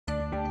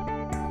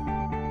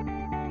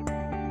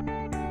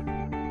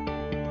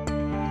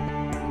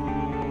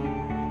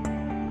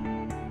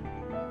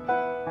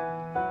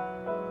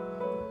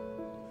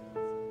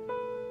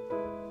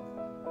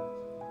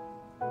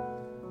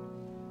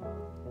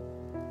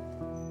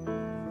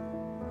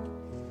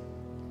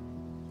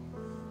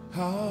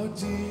How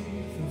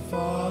deep the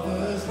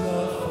Father's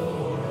love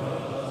for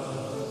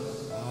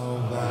us, how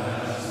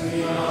vast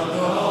beyond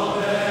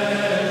all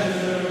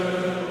measure,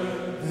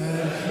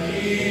 that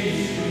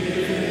He should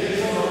give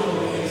His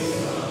only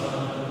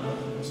Son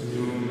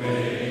to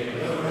make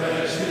the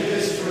wretch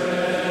His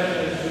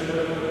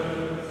treasure.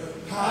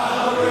 How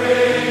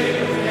great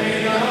the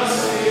pain of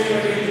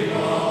searing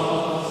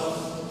loss,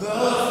 the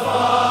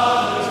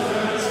Father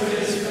turns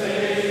His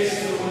face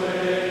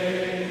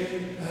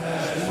away,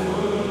 as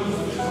wounds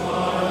which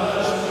mar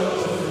a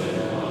chosen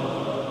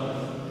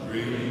one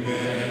bring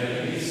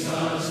many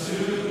sons to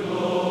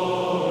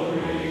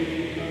glory.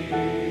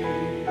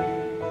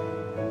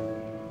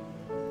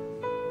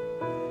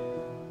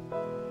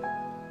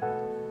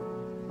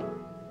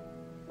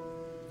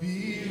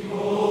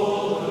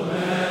 Behold the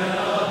man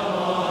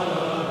upon a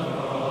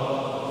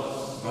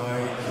cross, my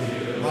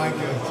King, my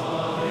guilt.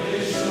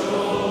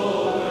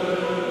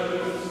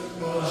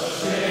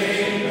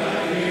 Ashamed, I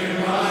hear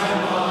my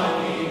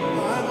mocking.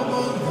 I'm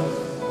among them.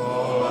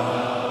 Call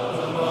out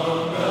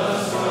among the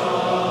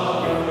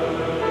scoffers.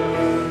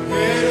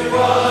 It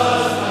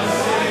was my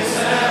sins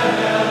that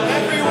held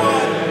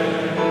everyone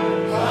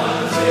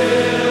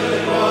until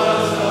it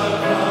was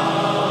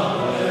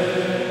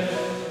accomplished.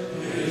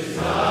 His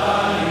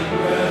dying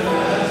breath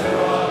has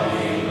brought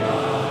me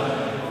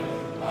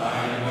life. I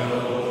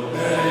know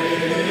that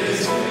it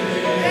is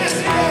finished. Yes,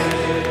 it is.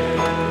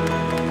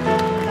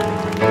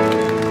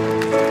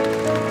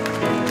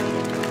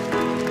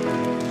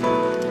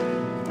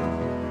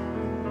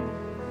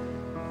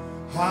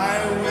 I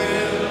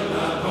will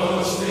not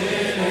boast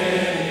in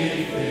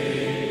anything,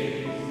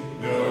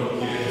 no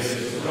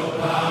gifts, no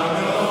power,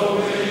 no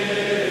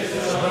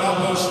wisdom. But I'll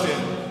boast in.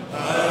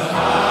 But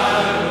I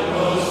will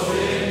boast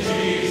in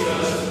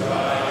Jesus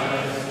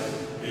Christ,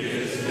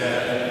 His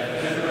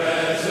death and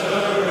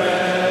resurrection.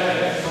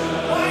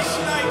 Why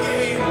should I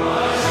gain?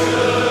 Why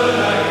should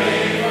I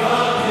gain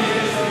from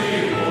His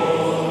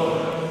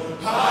reward?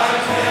 I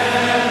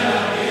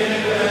cannot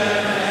give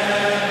an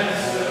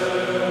answer,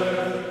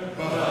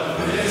 but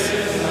this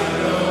I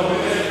know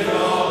with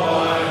all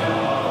my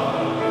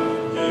heart.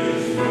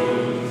 His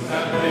wounds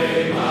have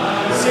paid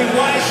my Sing,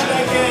 why should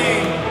I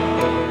gain?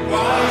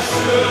 Why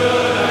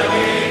should I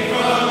gain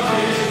from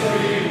His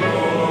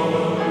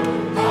reward?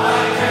 I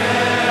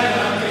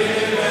cannot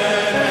give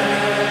an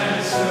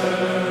answer,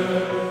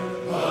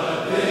 but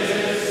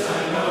this I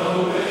know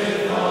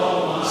with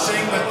all my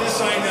Sing, but this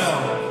I know.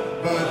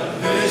 But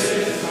this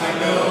I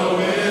know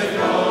with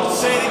all.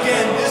 Say it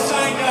again. This I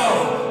know.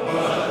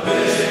 But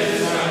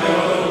this I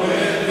know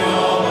with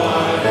all my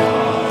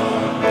heart.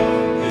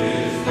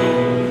 His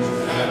wounds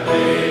have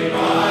paid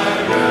my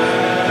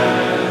ransom.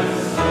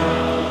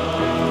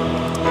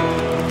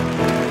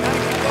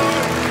 Thank you,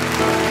 Lord.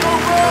 Your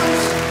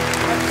wounds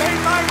have paid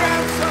my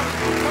ransom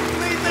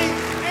completely.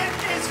 It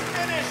is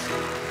finished.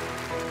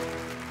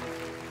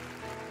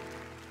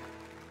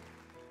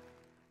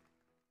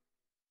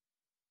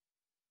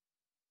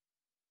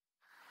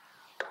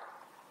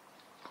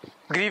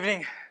 Good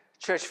evening,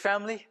 church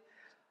family.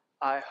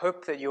 I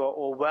hope that you are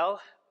all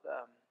well.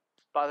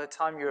 By the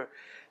time you're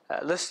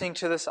listening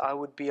to this, I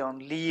would be on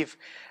leave,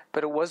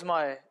 but it was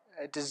my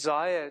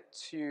desire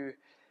to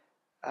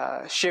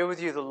share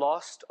with you the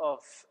last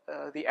of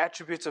the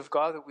attributes of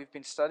God that we've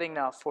been studying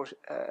now for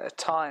a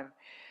time.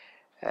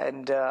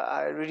 And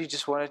I really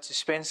just wanted to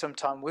spend some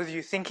time with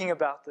you thinking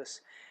about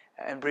this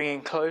and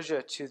bringing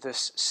closure to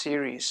this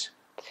series.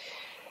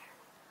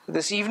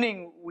 This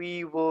evening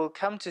we will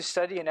come to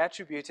study an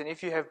attribute, and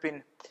if you have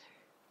been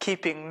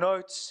keeping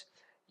notes,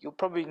 you'll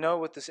probably know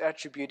what this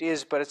attribute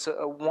is, but it's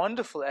a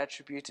wonderful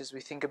attribute as we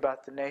think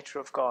about the nature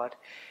of God.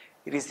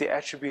 It is the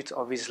attribute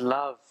of His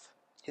love.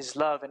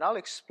 And I'll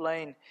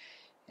explain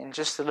in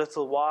just a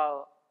little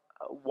while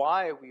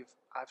why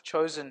I've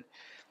chosen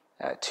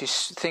to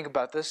think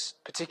about this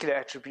particular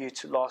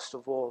attribute last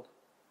of all.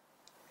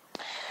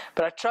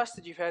 But I trust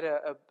that you've had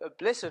a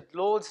blessed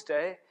Lord's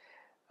Day.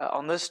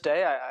 On this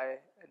day, I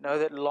know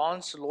that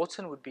Lance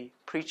Lawton would be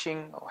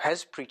preaching, or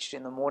has preached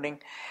in the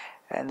morning,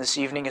 and this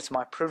evening it's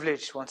my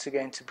privilege once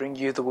again to bring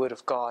you the Word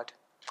of God.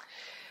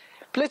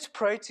 But let's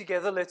pray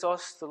together. Let's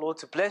ask the Lord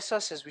to bless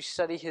us as we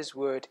study His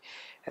Word,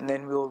 and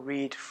then we'll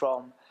read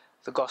from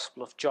the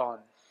Gospel of John.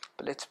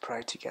 But let's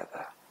pray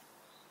together.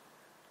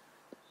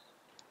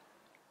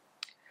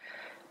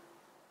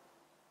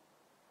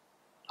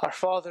 Our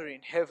Father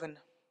in heaven,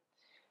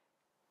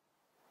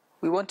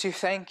 we want to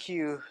thank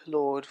you,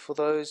 Lord, for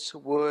those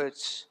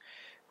words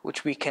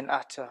which we can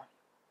utter.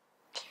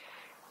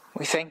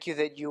 We thank you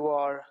that you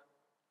are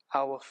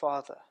our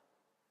Father.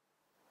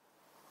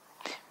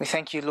 We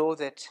thank you, Lord,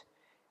 that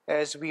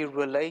as we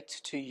relate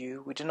to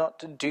you, we do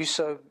not do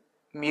so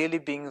merely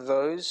being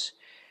those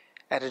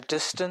at a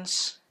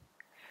distance,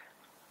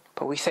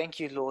 but we thank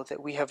you, Lord,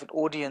 that we have an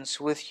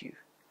audience with you.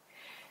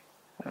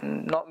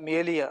 Not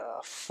merely a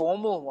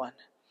formal one,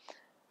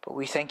 but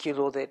we thank you,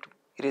 Lord, that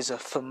it is a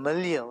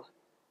familial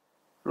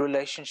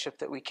relationship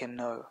that we can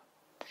know.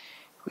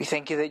 We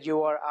thank you that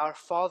you are our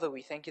Father.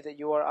 We thank you that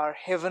you are our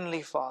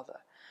Heavenly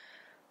Father.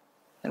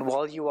 And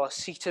while you are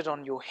seated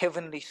on your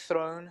heavenly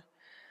throne,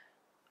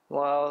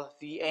 while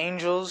the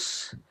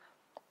angels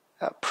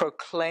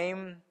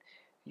proclaim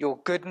your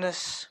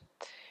goodness,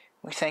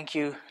 we thank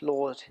you,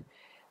 Lord,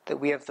 that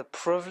we have the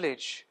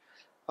privilege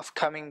of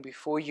coming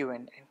before you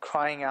and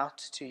crying out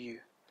to you.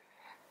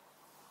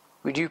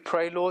 We do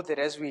pray, Lord, that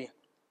as we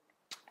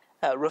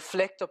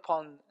reflect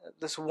upon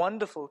this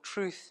wonderful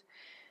truth,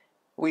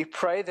 we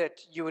pray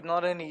that you would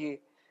not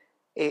only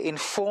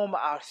inform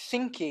our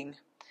thinking,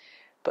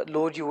 but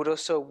Lord, you would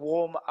also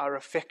warm our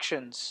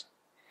affections.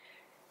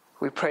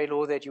 We pray,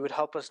 Lord, that you would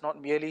help us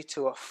not merely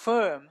to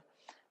affirm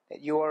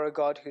that you are a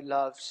God who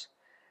loves,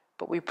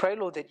 but we pray,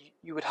 Lord, that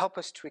you would help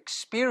us to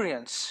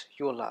experience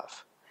your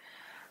love.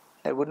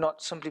 That it would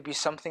not simply be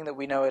something that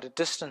we know at a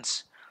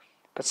distance,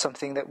 but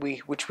something that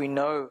which we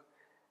know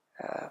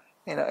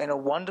in a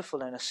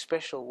wonderful and a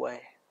special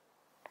way.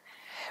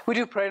 We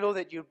do pray, Lord,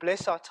 that you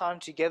bless our time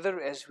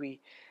together as we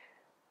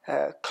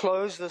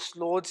close this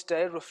Lord's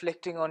Day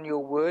reflecting on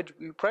your word.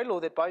 We pray,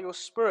 Lord, that by your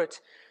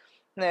Spirit,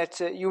 that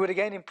you would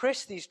again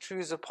impress these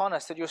truths upon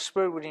us, that your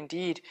Spirit would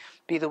indeed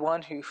be the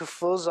one who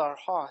fills our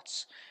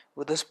hearts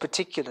with this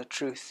particular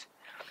truth.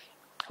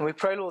 And we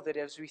pray, Lord, that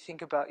as we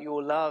think about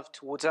your love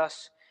towards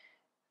us,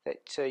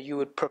 that you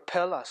would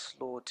propel us,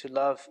 Lord, to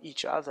love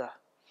each other,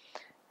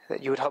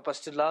 that you would help us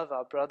to love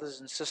our brothers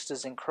and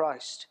sisters in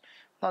Christ,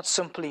 not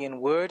simply in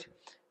word,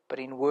 but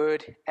in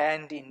word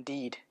and in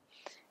deed.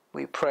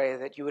 We pray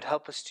that you would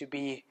help us to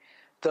be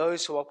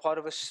those who are part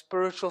of a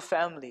spiritual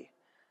family.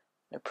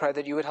 We pray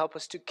that you would help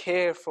us to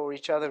care for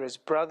each other as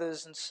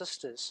brothers and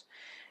sisters,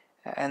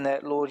 and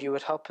that, Lord, you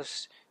would help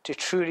us to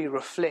truly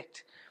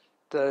reflect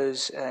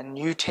those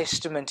New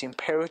Testament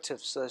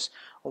imperatives, those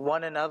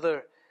one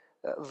another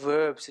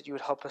verbs, that you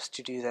would help us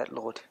to do that,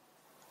 Lord.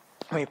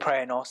 We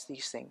pray and ask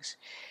these things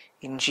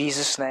in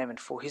Jesus' name and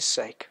for his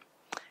sake.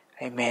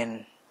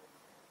 Amen.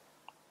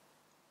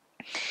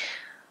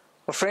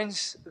 Well,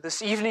 friends,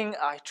 this evening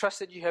I trust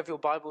that you have your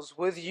Bibles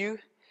with you.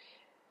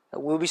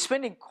 We'll be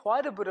spending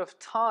quite a bit of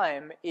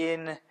time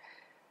in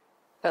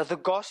the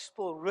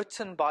gospel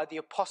written by the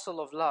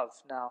Apostle of Love.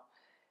 Now,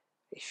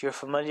 if you're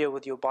familiar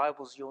with your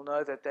Bibles, you'll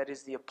know that that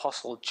is the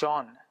Apostle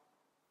John.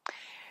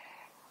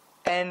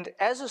 And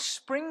as a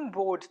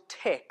springboard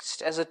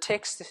text, as a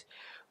text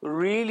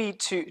really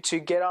to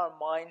get our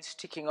minds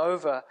ticking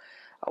over,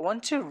 I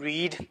want to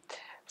read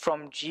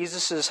from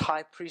Jesus'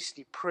 high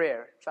priestly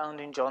prayer found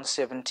in John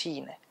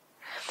 17.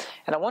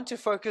 And I want to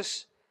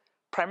focus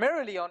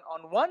primarily on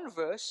one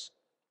verse,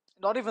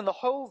 not even the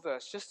whole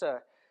verse, just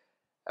a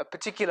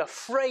particular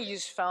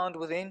phrase found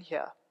within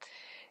here.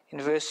 In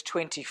verse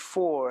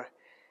 24,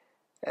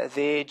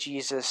 there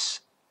Jesus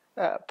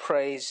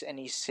prays and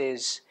he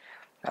says,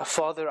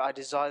 Father, I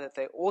desire that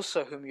they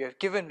also whom you have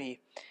given me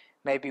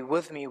may be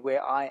with me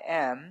where I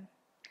am,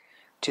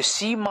 to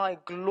see my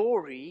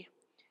glory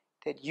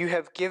that you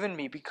have given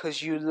me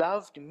because you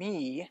loved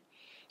me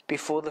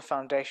before the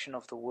foundation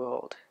of the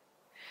world.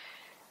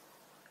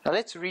 Now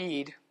let's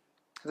read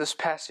this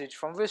passage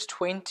from verse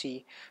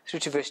 20 through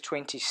to verse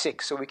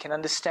 26 so we can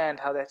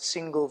understand how that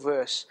single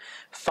verse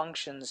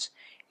functions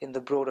in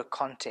the broader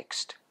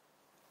context.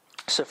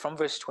 So from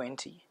verse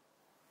 20,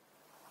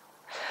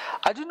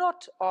 I do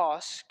not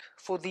ask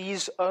for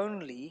these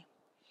only,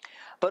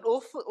 but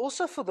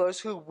also for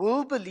those who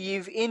will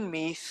believe in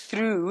me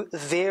through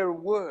their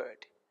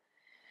word,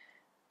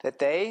 that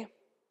they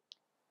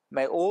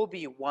may all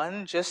be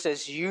one, just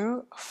as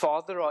you,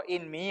 Father, are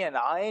in me and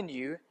I in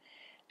you,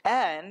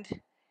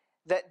 and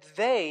that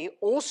they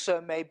also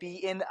may be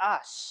in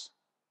us,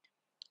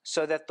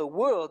 so that the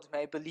world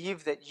may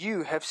believe that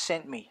you have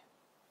sent me.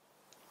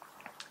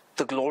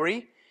 The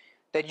glory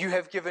that you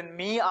have given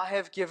me, I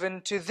have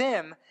given to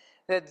them,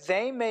 that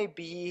they may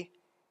be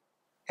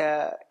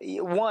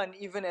one,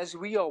 even as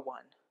we are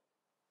one.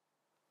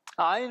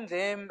 I in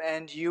them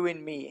and you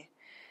in me,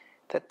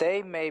 that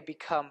they may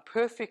become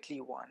perfectly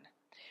one,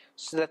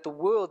 so that the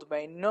world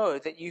may know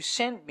that you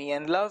sent me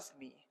and loved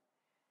me.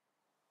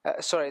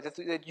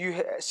 That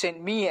you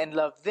sent me and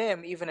loved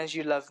them even as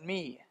you loved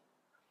me.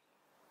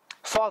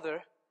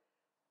 Father,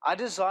 I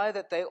desire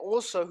that they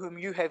also whom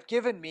you have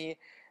given me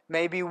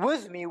may be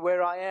with me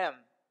where I am,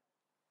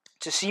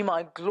 to see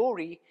my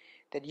glory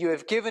that you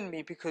have given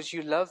me because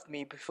you loved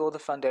me before the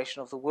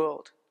foundation of the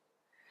world.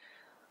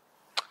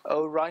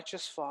 O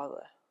righteous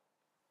Father,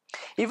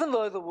 even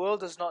though the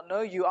world does not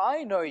know you,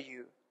 I know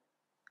you,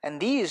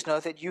 and these know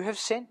that you have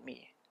sent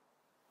me.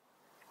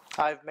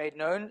 I have made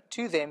known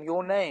to them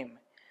your name,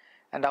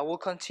 and I will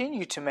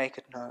continue to make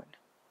it known,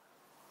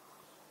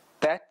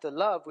 that the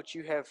love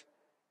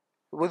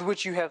with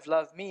which you have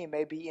loved me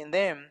may be in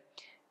them,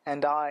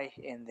 and I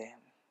in them.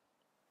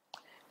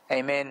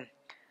 Amen.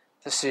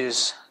 This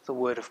is the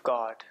word of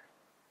God.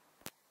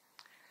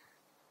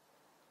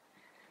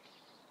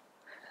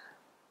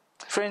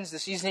 Friends,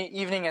 this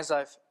evening, as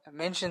I've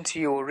mentioned to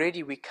you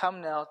already, we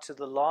come now to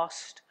the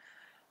last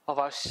of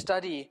our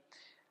study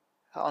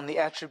on the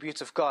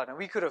attributes of God. And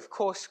we could, of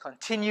course,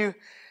 continue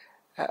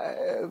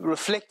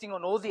reflecting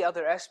on all the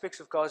other aspects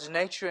of God's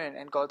nature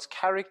and God's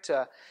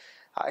character.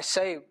 I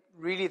say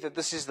really that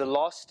this is the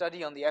last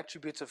study on the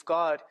attributes of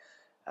God,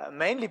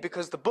 mainly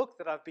because the book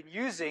that I've been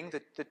using,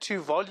 the 2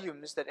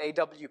 volumes that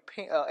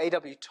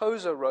A.W.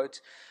 Tozer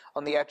wrote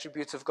on the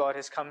attributes of God,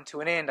 has come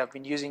to an end. I've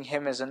been using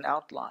him as an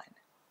outline.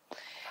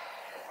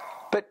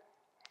 But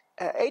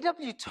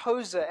A.W.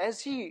 Tozer,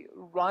 as he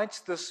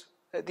writes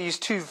these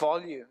 2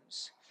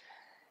 volumes,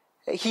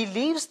 he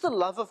leaves the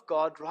love of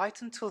God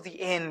right until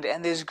the end,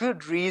 and there's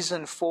good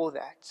reason for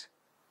that.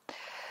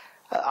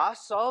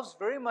 Ourselves,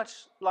 very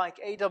much like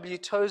A.W.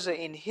 Tozer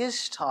in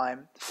his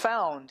time,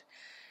 found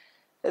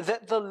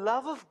that the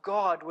love of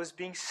God was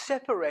being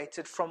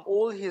separated from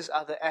all his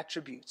other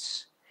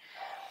attributes.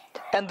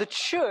 And the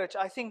church,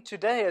 I think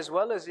today, as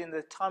well as in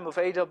the time of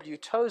A.W.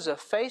 Tozer,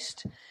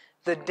 faced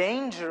the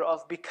danger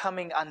of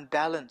becoming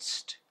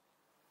unbalanced.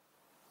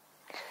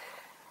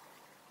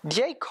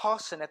 D.A.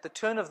 Carson, at the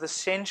turn of the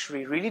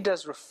century, really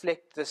does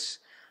reflect this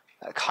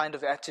kind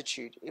of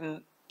attitude.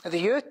 In the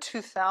year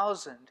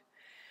 2000,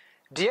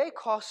 D.A.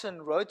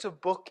 Carson wrote a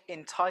book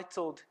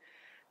entitled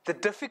The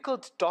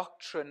Difficult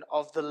Doctrine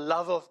of the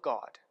Love of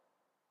God.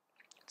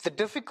 The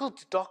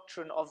Difficult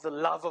Doctrine of the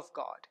Love of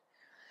God.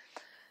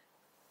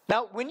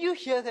 Now, when you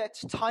hear that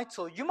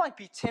title, you might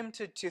be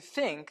tempted to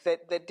think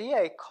that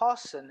D.A.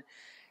 Carson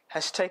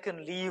has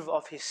taken leave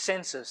of his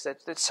senses,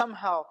 that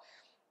somehow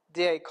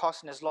D.A.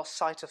 Carson has lost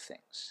sight of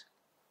things.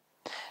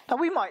 Now,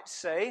 we might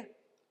say,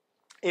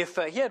 if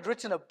he had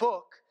written a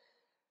book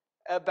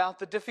about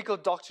the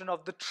difficult doctrine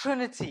of the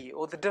Trinity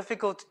or the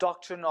difficult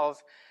doctrine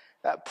of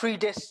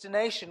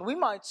predestination, we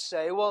might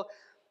say, well,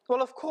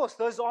 of course,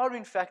 those are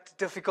in fact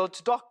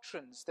difficult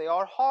doctrines. They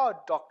are hard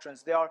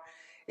doctrines. They are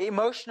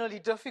emotionally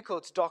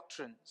difficult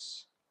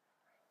doctrines.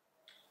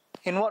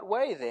 In what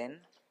way, then,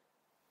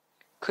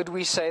 could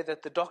we say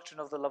that the doctrine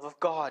of the love of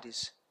God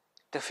is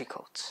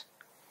difficult?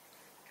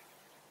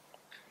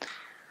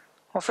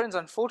 Well, friends,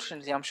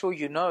 unfortunately, I'm sure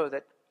you know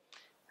that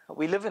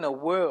we live in a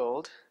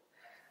world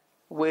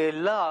where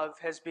love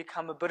has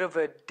become a bit of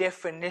a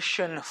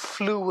definition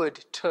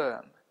fluid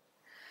term.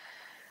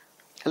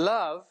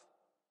 Love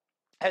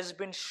has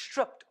been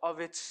stripped of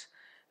its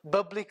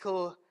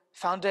biblical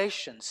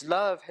foundations.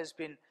 Love has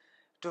been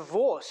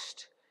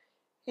divorced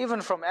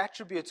even from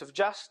attributes of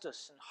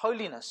justice and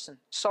holiness and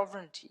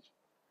sovereignty.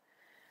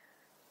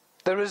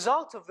 The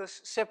result of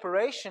this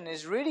separation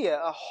is really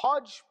a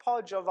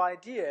hodgepodge of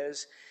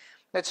ideas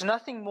that's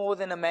nothing more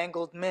than a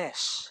mangled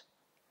mess.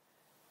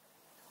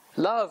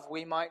 Love,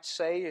 we might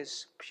say,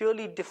 is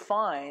purely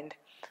defined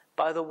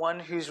by the one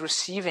who's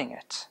receiving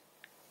it.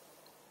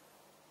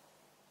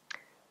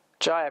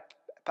 J.I.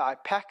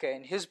 Packer,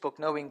 in his book,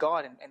 Knowing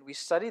God, and we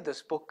studied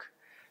this book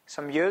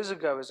some years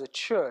ago as a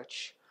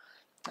church.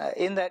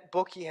 In that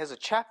book, he has a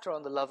chapter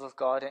on the love of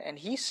God, and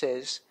he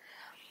says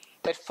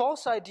that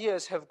false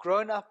ideas have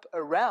grown up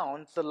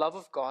around the love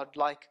of God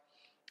like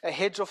a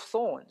hedge of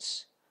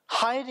thorns,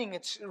 hiding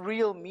its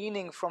real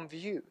meaning from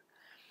view.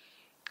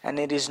 And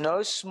it is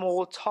no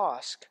small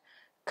task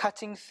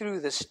cutting through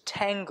this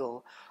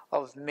tangle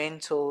of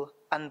mental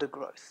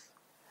undergrowth.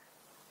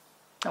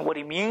 And what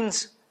he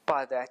means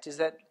by that is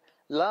that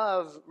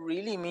love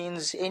really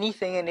means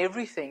anything and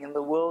everything in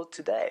the world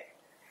today.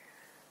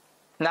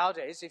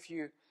 Nowadays, if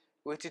you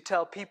were to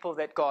tell people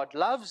that God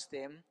loves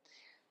them,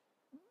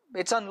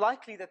 it's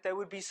unlikely that they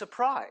would be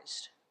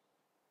surprised.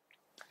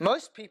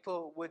 Most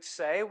people would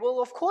say,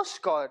 well, of course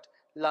God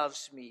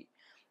loves me.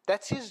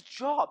 That's his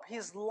job.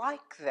 He's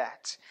like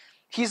that.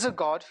 He's a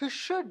God who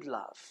should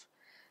love.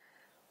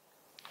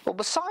 Well,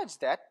 besides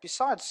that,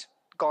 besides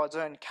God's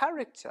own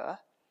character,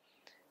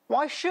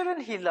 why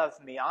shouldn't he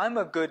love me? I'm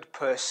a good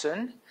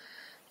person.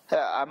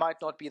 I might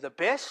not be the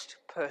best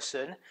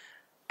person,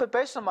 but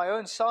based on my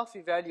own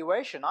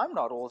self-evaluation, I'm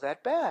not all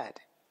that bad.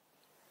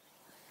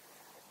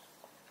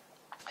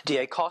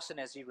 D.A. Carson,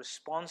 as he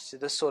responds to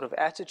this sort of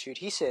attitude,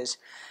 he says,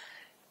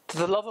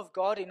 the love of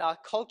God in our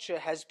culture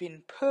has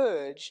been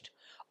purged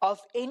of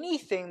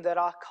anything that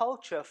our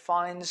culture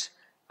finds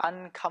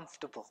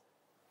uncomfortable.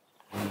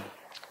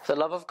 The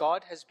love of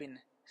God has been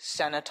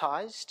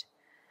sanitized,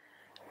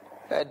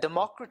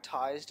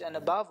 democratized, and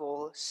above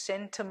all,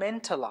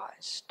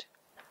 sentimentalized.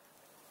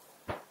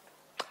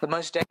 The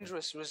most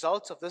dangerous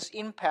result of this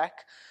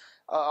impact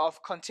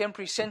of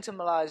contemporary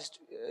sentimentalized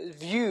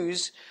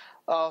views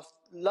of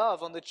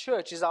love on the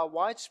church is our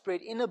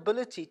widespread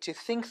inability to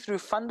think through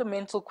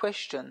fundamental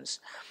questions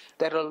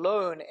that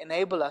alone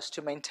enable us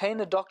to maintain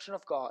the doctrine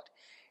of God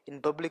in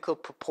biblical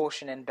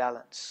proportion and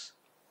balance.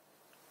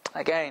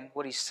 Again,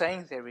 what he's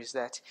saying there is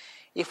that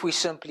if we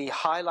simply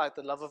highlight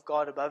the love of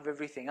God above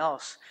everything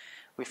else,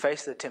 we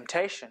face the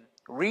temptation,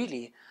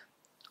 really,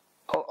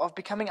 of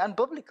becoming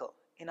unbiblical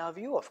in our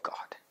view of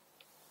God.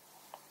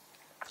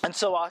 And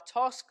so our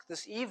task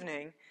this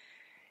evening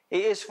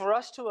is for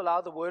us to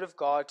allow the Word of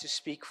God to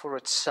speak for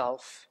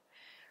itself.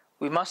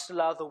 We must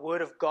allow the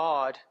Word of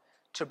God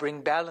to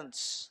bring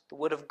balance. The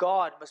Word of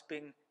God must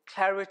bring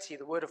clarity.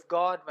 The Word of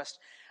God must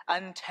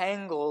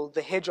untangle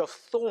the hedge of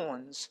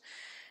thorns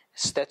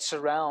that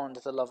surround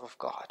the love of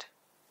God.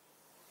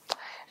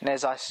 And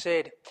as I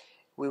said,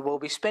 we will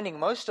be spending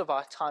most of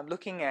our time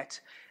looking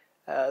at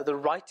the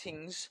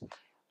writings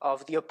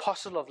of the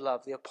Apostle of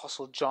Love, the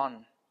Apostle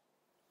John.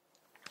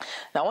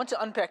 Now I want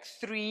to unpack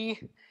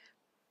three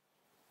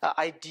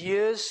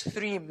ideas,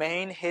 three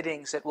main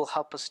headings that will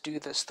help us do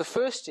this. The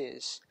first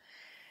is,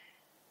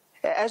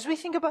 as we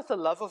think about the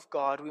love of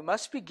God, we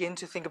must begin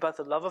to think about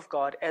the love of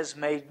God as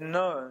made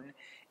known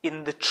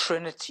in the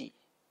Trinity.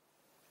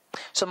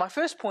 So my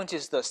first point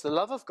is this: the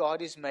love of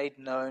God is made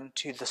known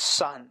to the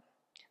Son.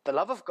 The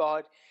love of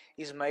God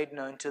is made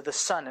known to the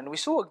Son. And we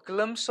saw a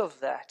glimpse of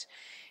that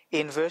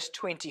in verse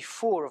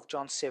 24 of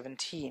John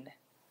 17.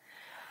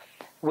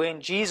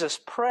 When Jesus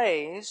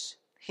prays,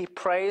 he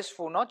prays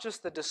for not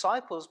just the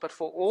disciples, but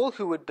for all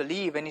who would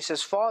believe. And he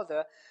says,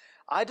 Father,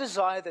 I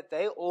desire that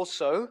they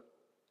also,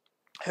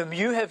 whom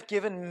you have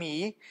given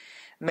me,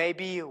 may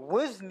be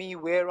with me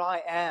where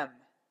I am.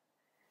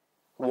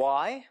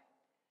 Why?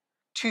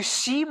 To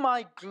see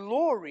my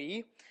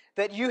glory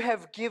that you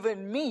have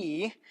given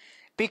me,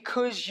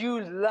 because you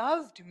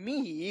loved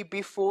me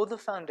before the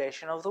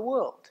foundation of the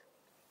world.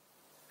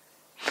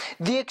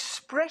 The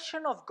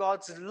expression of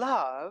God's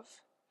love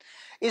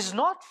is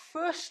not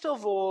first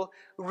of all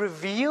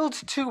revealed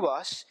to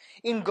us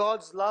in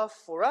God's love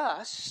for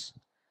us,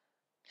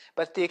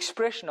 but the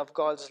expression of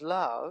God's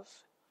love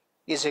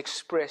is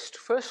expressed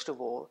first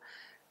of all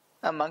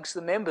amongst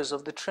the members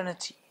of the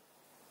Trinity.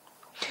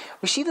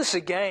 We see this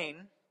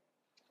again,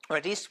 or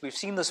at least we've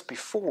seen this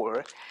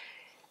before,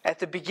 at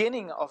the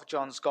beginning of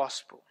John's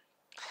Gospel.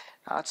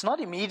 Now, it's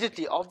not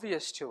immediately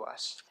obvious to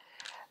us,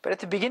 but at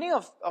the beginning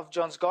of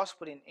John's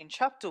Gospel, in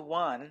chapter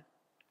 1,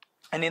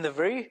 and in the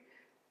very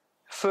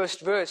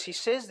first verse, he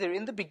says there,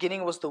 in the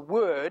beginning was the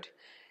Word,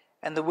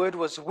 and the Word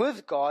was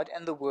with God,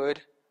 and the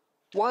Word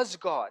was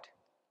God.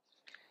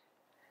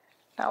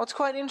 Now, it's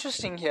quite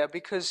interesting here,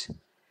 because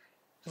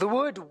the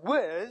word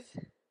with,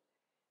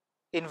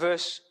 in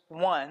verse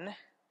 1,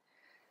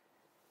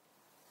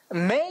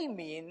 may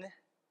mean,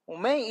 or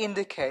may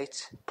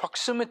indicate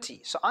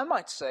proximity. So I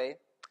might say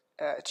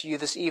to you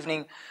this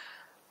evening,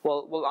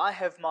 well, I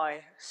have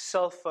my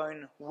cell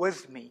phone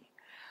with me,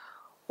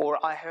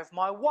 or I have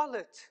my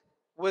wallet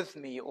with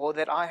me, or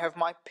that I have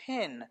my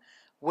pen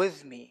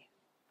with me.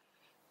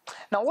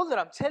 Now, all that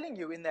I'm telling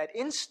you in that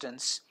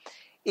instance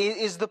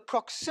is the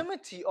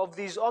proximity of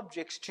these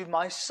objects to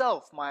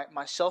myself.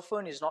 My cell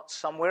phone is not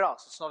somewhere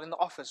else. It's not in the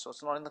office, or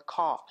it's not in the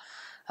car.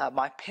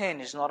 My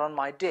pen is not on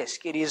my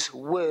desk. It is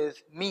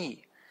with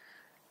me.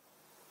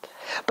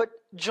 But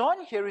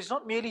John here is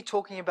not merely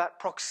talking about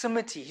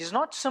proximity. He's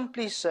not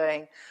simply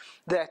saying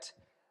that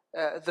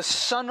the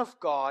Son of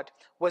God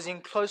was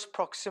in close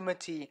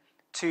proximity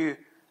to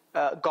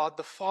God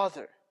the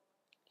Father.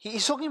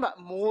 He's talking about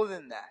more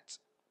than that.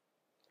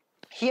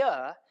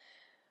 Here,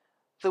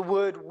 the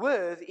word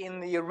with in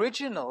the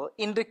original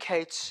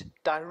indicates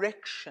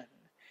direction.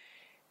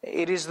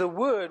 It is the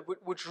word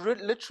which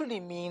literally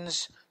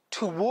means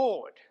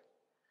toward.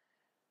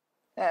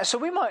 So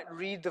we might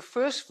read the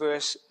first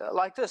verse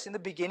like this: in the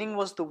beginning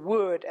was the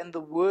Word, and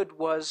the Word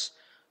was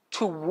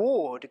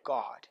toward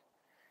God.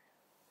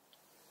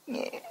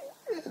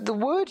 The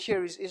word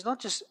here is not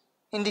just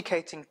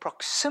indicating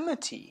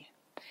proximity,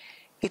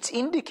 it's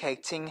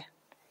indicating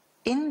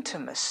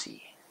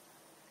intimacy.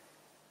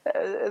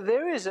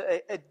 There is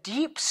a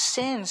deep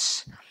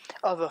sense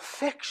of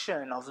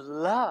affection, of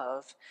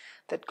love,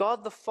 that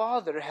God the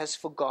Father has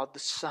for God the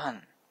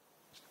Son.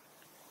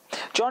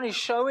 John is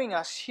showing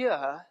us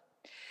here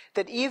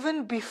that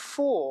even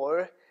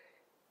before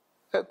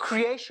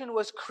creation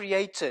was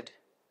created,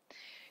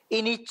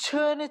 in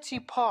eternity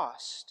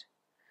past,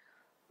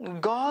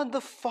 God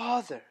the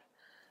Father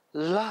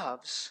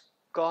loves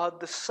God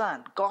the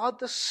Son. God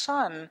the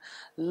Son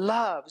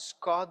loves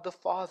God the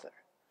Father.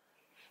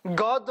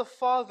 God the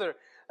Father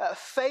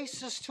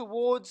faces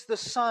towards the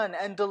Son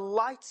and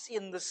delights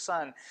in the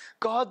Son.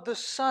 God the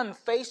Son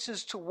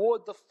faces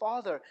toward the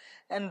Father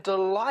and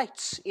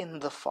delights in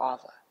the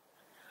Father.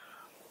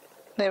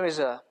 There is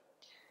a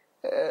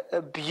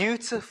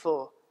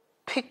beautiful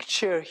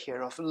picture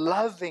here of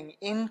loving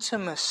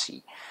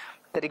intimacy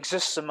that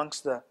exists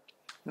amongst the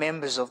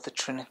members of the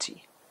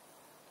Trinity.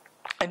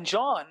 And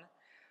John,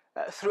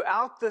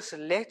 throughout this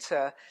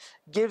letter,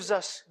 gives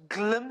us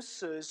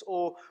glimpses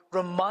or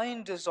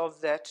reminders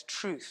of that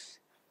truth.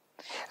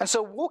 And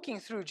so walking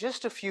through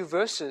just a few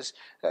verses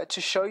to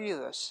show you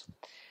this.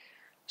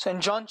 So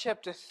in John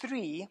chapter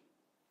 3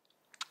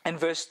 and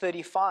verse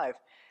 35,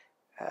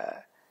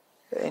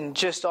 and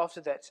just after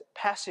that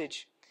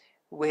passage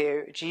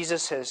where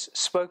Jesus has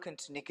spoken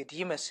to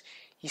Nicodemus,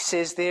 he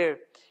says there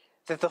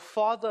that the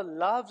Father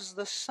loves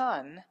the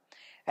Son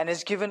and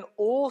has given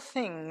all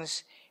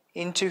things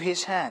into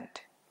his hand.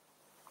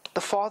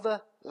 The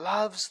Father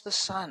loves the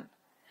Son.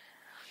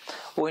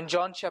 Or in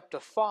John chapter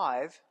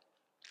 5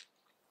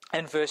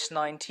 and verse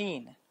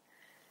 19.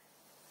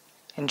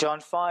 In John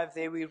 5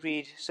 there we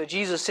read, so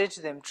Jesus said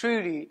to them,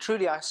 Truly,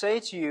 truly I say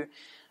to you,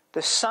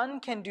 the Son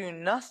can do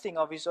nothing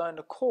of his own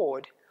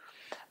accord,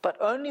 but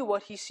only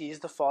what he sees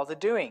the Father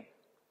doing.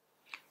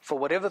 For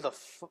whatever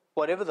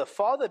the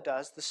Father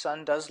does, the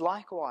Son does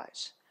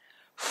likewise.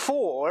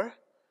 For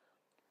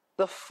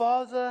the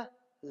Father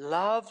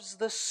loves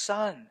the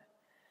Son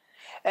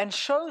and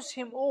shows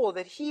him all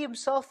that he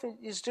himself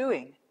is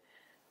doing.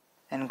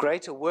 And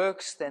greater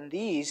works than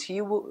these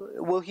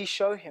will he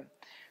show him,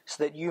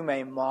 so that you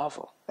may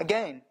marvel.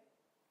 Again,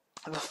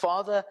 the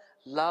Father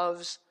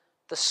loves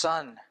the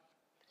Son.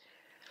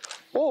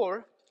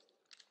 Or,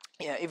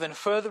 even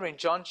further in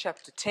John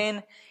chapter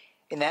 10,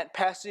 in that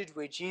passage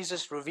where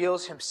Jesus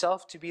reveals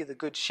himself to be the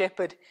Good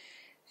Shepherd,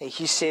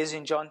 he says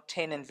in John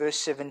 10 and verse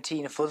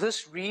 17, "For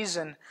this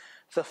reason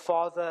the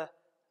Father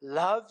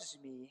loves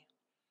me,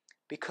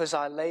 because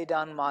I lay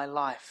down my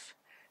life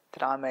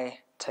that I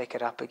may take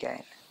it up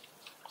again."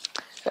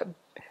 A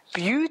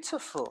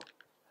beautiful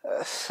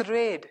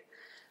thread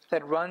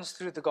that runs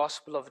through the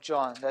Gospel of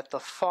John, that the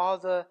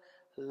Father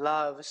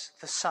loves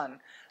the Son.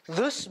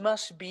 This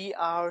must be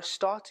our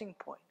starting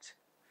point.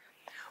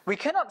 We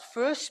cannot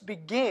first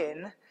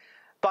begin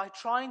by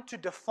trying to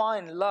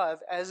define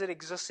love as it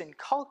exists in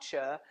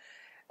culture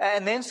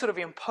and then sort of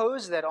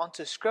impose that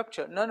onto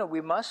Scripture. No,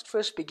 we must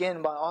first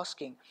begin by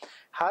asking,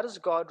 how does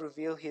God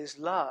reveal His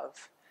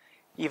love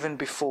even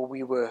before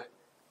we were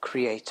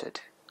created?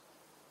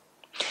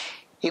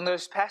 In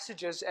those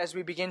passages, as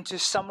we begin to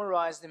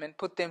summarize them and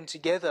put them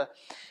together,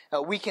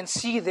 we can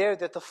see there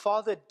that the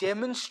Father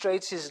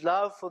demonstrates His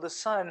love for the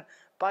Son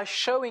by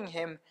showing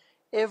Him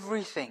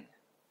everything.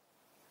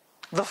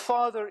 The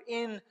Father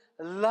in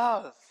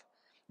love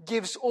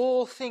gives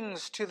all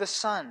things to the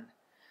Son.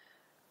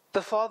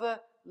 The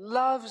Father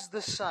loves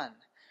the Son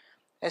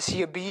as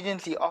He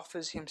obediently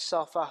offers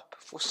Himself up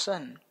for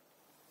sin.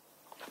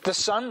 The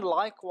Son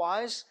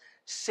likewise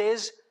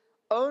says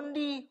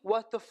only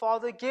what the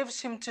Father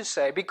gives Him to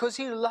say, because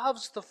He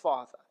loves the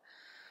Father.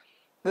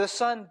 The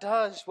Son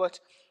does what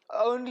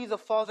only the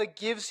Father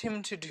gives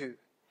Him to do.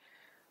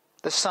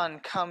 The Son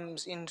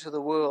comes into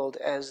the world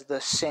as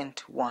the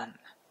sent one.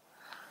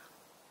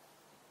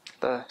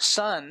 The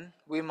Son,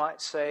 we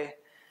might say,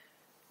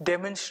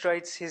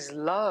 demonstrates His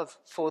love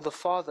for the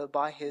Father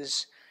by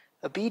His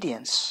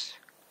obedience.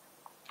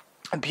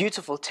 A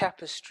beautiful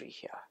tapestry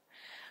here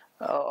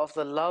of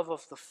the love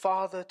of the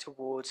Father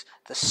towards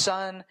the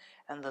Son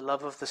and the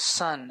love of the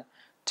Son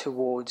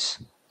towards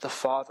the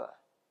Father.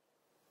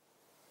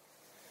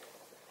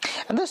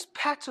 And this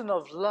pattern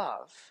of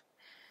love,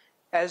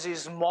 as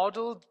is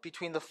modeled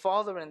between the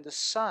Father and the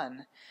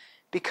Son,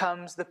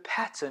 becomes the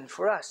pattern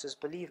for us as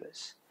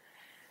believers.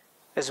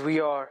 As we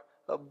are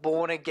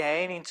born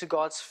again into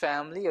God's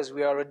family, as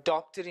we are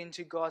adopted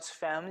into God's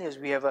family, as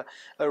we have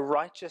a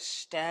righteous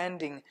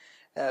standing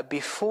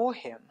before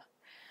Him,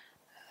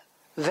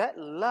 that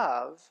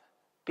love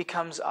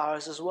becomes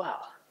ours as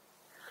well.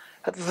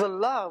 The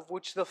love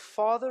which the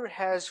Father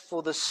has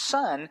for the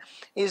Son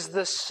is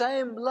the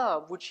same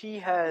love which He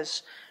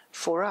has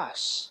for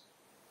us.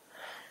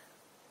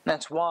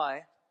 That's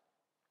why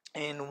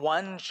in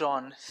 1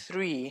 John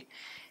 3,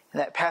 in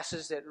that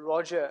passage that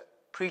Roger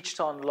preached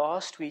on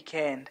last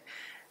weekend,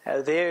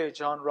 there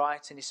John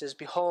writes and he says,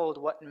 "Behold,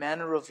 what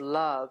manner of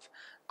love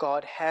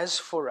God has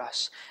for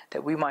us,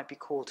 that we might be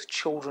called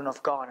children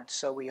of God," and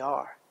so we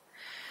are.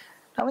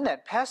 Now in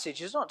that passage,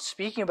 he's not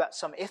speaking about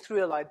some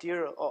ethereal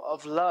idea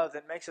of love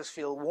that makes us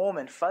feel warm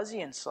and fuzzy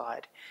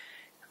inside.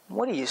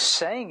 What he is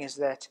saying is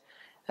that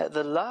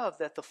the love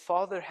that the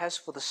Father has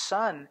for the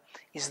Son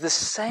is the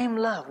same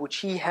love which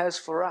He has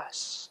for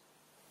us.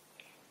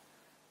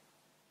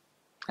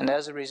 And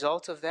as a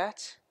result of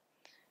that,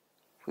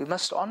 we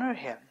must honor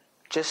Him,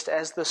 just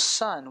as the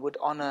Son would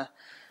honor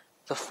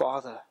the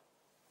Father.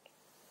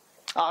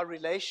 Our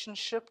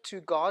relationship to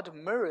God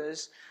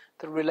mirrors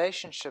the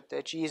relationship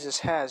that Jesus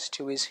has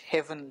to His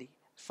heavenly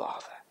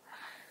Father.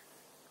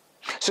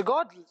 So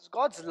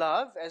God's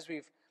love, as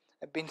we've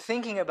been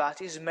thinking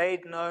about, is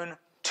made known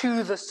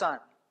to the Son.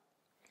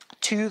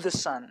 To the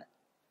Son.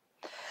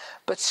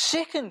 But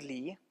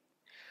secondly,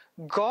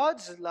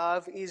 God's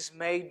love is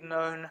made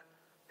known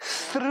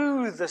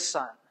through the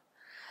Son.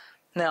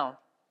 Now,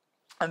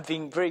 I'm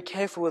being very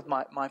careful with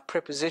my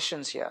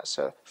prepositions here.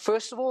 So,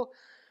 first of all,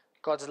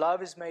 God's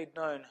love is made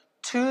known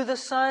to the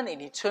Son.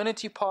 In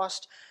eternity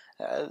past,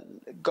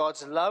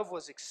 God's love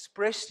was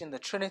expressed in the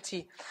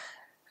Trinity.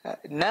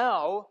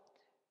 Now,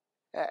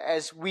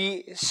 as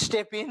we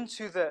step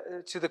into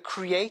the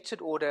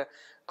created order,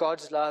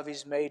 God's love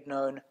is made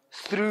known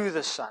through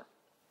the Son.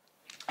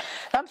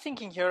 I'm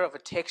thinking here of a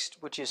text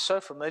which is so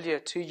familiar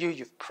to you.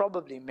 You've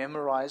probably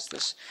memorized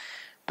this.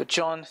 But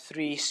John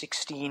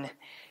 3:16,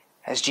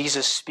 as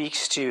Jesus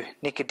speaks to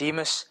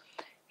Nicodemus,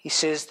 He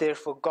says,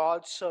 "Therefore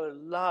God so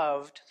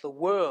loved the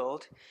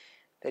world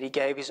that He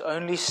gave His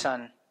only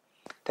Son,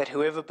 that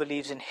whoever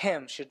believes in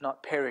Him should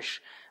not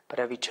perish, but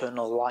have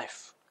eternal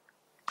life."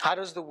 How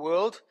does the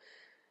world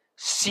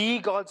see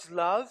God's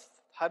love?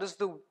 How does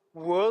the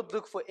world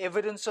look for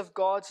evidence of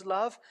God's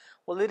love?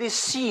 Well, it is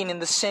seen in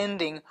the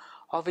sending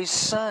of His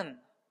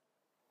Son.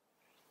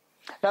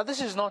 Now, this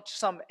is not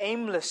some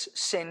aimless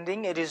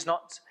sending. It is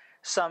not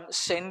some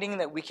sending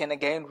that we can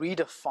again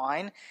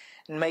redefine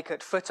and make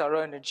it fit our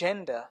own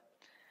agenda.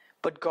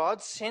 But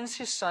God sends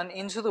His Son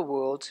into the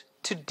world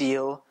to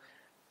deal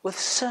with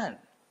sin,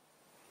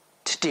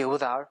 to deal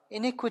with our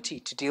iniquity,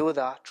 to deal with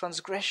our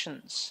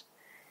transgressions.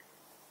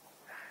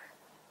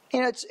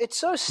 You know, it's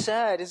so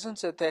sad,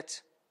 isn't it,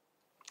 that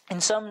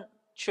in some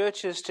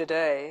churches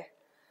today,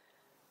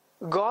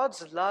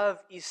 God's love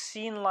is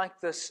seen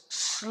like this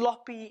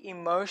sloppy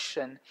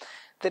emotion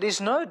that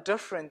is no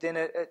different than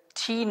a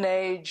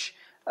teenage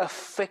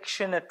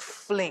affectionate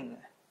fling.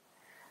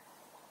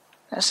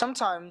 And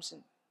sometimes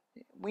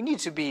we need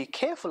to be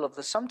careful of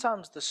this.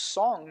 Sometimes the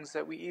songs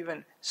that we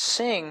even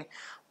sing,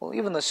 or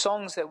even the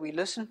songs that we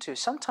listen to,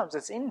 sometimes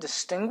it's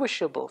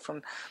indistinguishable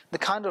from the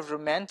kind of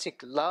romantic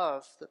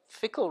love, the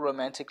fickle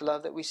romantic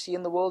love that we see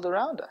in the world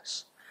around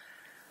us.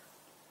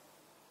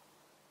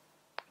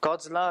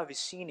 God's love is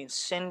seen in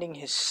sending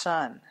His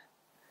Son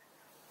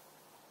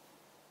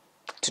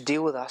to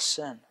deal with our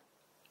sin.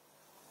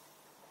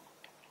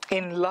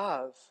 In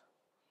love,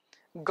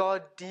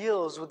 God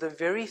deals with the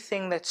very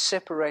thing that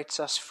separates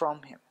us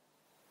from Him.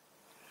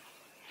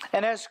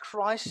 And as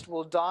Christ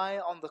will die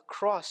on the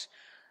cross,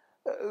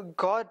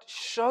 God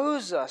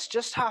shows us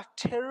just how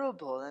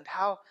terrible and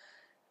how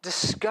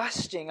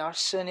disgusting our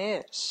sin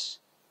is.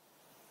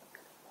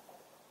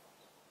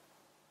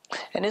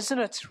 And isn't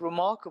it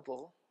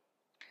remarkable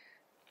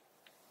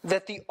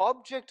that the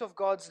object of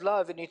God's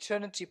love in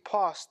eternity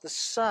past, the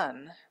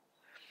Son,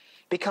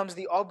 becomes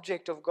the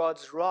object of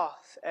God's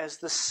wrath as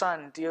the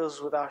Son deals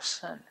with our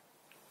sin?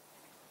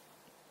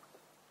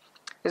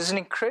 There's an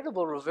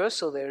incredible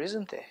reversal there,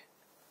 isn't there?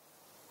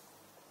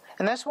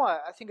 And that's why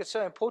I think it's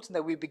so important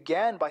that we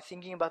began by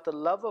thinking about the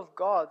love of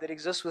God that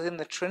exists within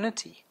the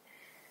Trinity.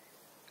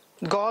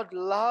 God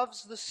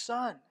loves the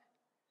Son,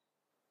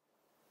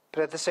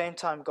 but at the same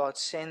time God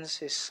sends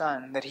His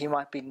Son that He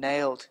might be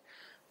nailed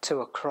to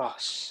a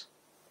cross.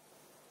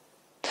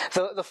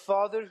 The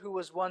Father who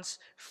was once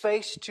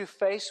face to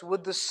face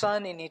with the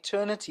Son in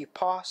eternity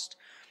past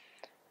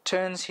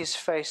turns His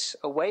face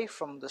away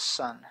from the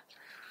Son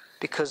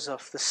because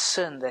of the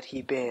sin that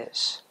He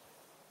bears.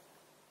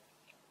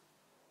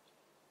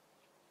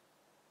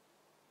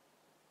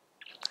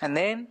 And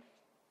then,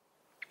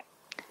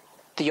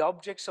 the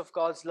objects of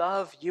God's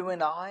love, you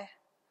and I,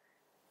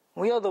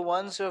 we are the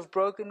ones who have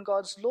broken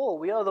God's law.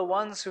 We are the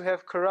ones who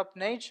have corrupt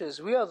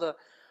natures. We are the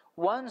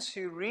ones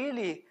who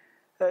really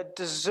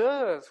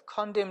deserve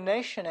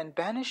condemnation and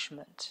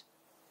banishment.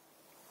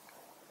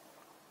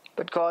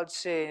 But God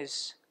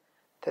says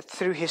that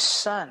through His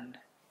Son,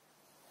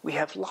 we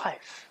have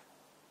life.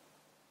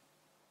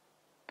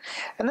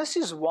 And this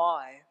is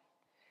why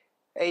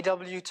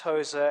A.W.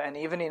 Tozer, and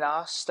even in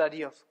our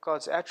study of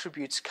God's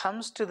attributes,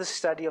 comes to the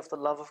study of the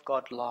love of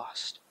God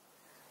last.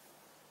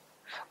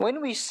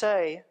 When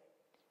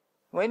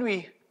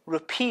we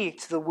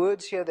repeat the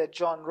words here that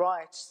John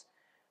writes,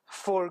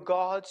 "For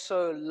God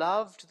so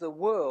loved the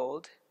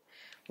world,"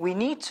 we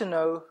need to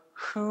know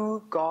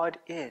who God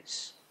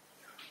is.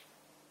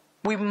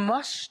 We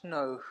must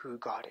know who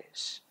God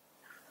is.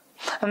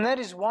 And that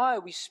is why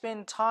we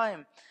spend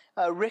time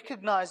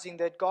recognizing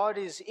that God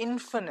is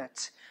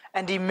infinite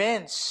and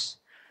immense,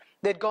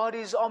 that God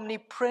is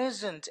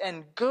omnipresent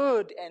and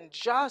good and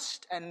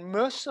just and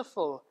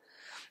merciful,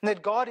 and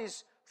that God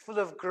is full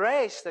of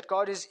grace, that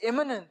God is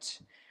immanent,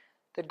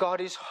 that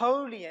God is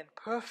holy and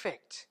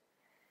perfect.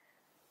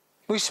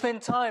 We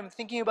spend time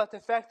thinking about the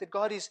fact that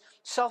God is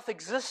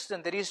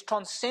self-existent, that He is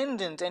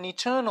transcendent and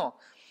eternal.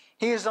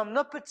 He is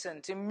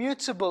omnipotent,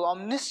 immutable,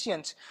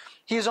 omniscient.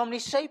 He is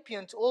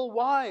omnisapient,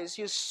 all-wise.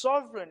 He is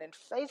sovereign and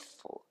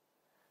faithful.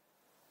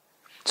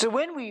 So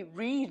when we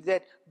read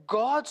that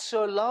God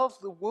so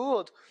loved the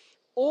world,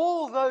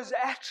 all those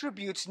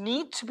attributes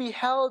need to be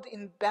held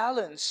in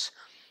balance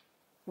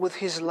with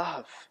His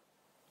love.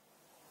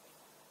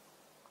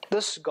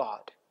 This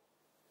God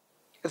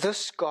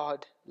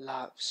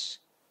loves.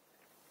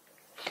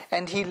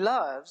 And He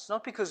loves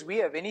not because we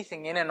have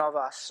anything in and of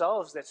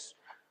ourselves that's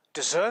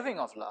deserving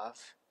of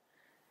love.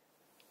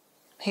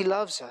 He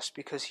loves us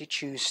because He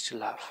chooses to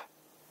love.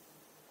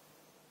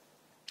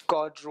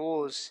 God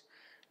draws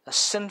a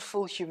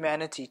sinful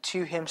humanity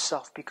to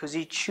Himself because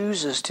He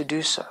chooses to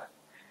do so.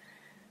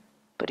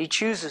 But He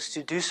chooses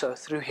to do so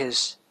through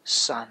His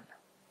Son.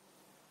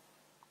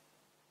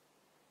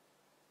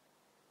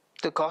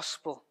 The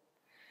gospel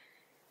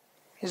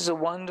is a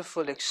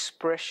wonderful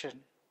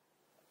expression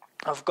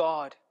of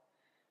God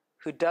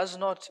who does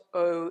not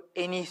owe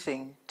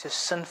anything to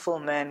sinful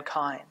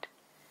mankind,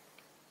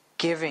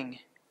 giving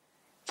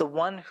the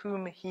one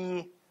whom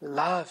He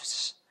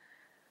loves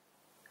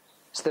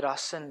so that our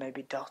sin may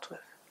be dealt with.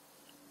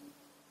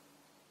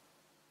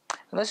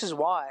 And this is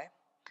why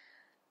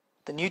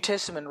the New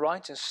Testament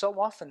writers so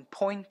often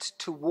point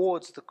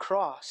towards the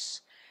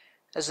cross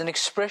as an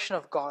expression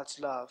of God's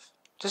love.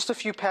 Just a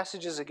few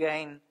passages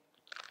again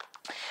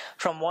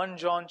from 1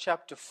 John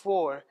chapter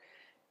 4,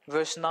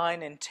 verse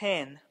 9 and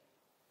 10.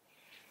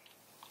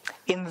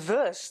 "In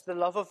this the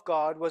love of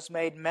God was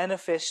made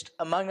manifest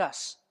among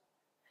us,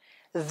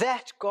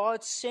 that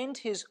God sent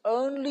His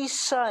only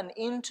Son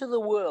into the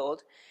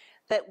world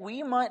that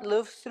we might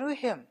live through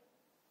Him.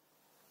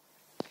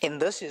 In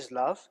this is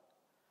love,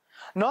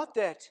 not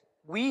that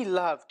we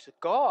loved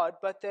God,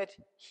 but that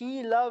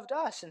He loved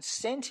us and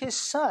sent His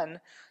Son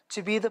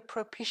to be the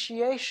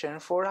propitiation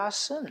for our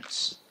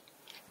sins.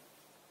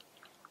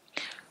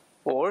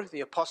 Or the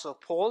Apostle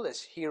Paul,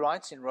 as he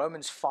writes in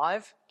Romans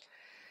 5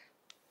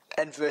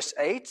 and verse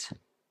 8,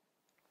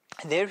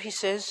 and there he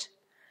says,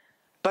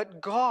 "But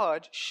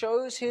God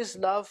shows His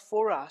love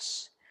for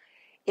us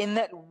in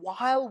that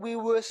while we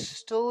were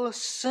still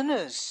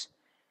sinners,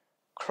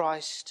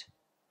 Christ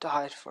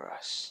died for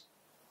us."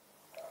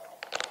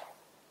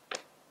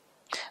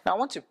 Now I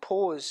want to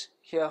pause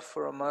here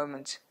for a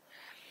moment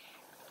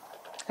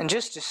and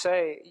just to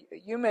say,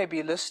 you may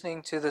be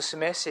listening to this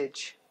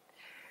message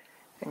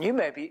and you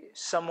may be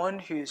someone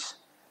who's,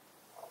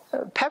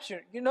 perhaps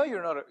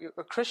you're not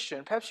a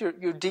Christian, perhaps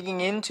you're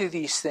digging into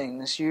these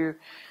things, you're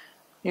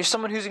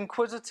someone who's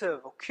inquisitive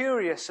or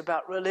curious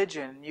about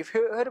religion, you've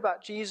heard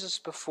about Jesus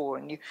before,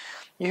 and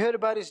you heard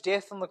about His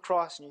death on the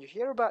cross, and you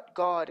hear about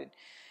God,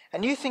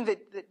 and you think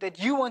that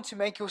you want to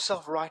make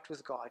yourself right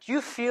with God.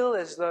 You feel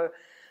as though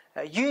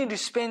you need to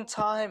spend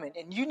time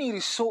and you need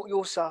to sort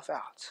yourself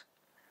out.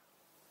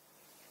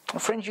 Well,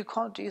 friends, you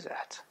can't do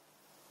that.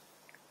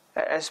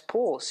 As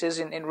Paul says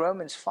in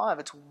Romans 5,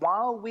 it's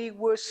while we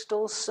were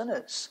still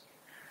sinners.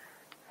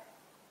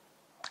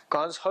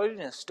 God's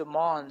holiness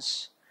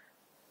demands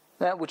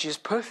that which is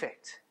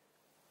perfect.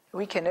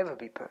 We can never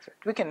be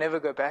perfect. We can never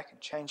go back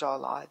and change our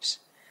lives.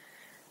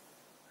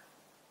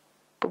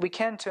 But we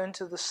can turn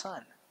to the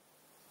Son.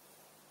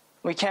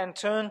 We can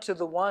turn to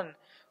the one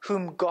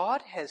whom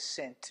God has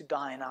sent to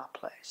die in our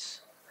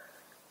place.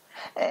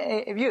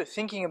 If you're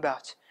thinking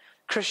about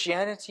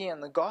Christianity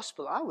and the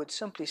gospel, I would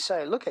simply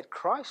say, look at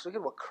Christ. Look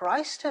at what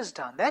Christ has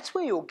done. That's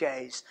where your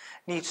gaze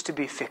needs to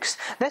be fixed.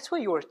 That's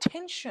where your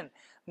attention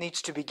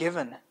needs to be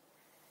given.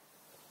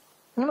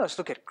 You must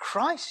look at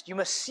Christ. You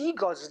must see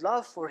God's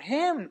love for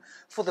Him,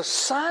 for the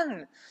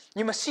Son.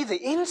 You must see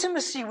the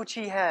intimacy which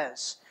He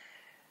has.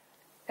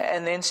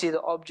 And then see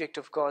the object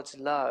of God's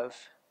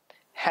love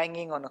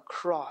hanging on a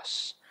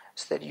cross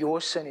so that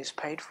your sin is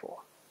paid for.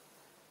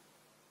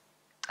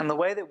 And the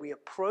way that we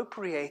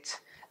appropriate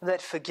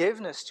that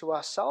forgiveness to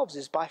ourselves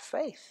is by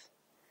faith.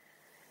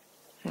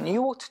 And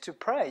you ought to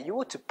pray. You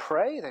ought to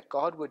pray that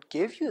God would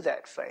give you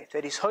that faith,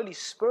 that His Holy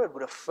Spirit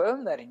would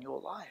affirm that in your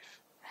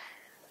life.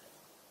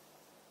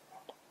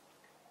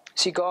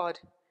 See, God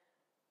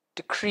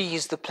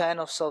decrees the plan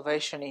of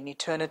salvation in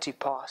eternity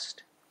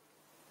past.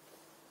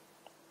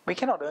 We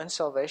cannot earn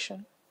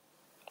salvation.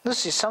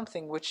 This is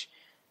something which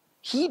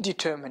He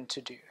determined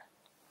to do.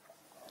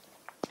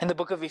 In the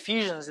book of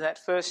Ephesians, in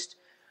that first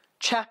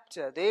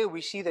chapter, there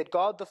we see that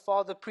God the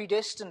Father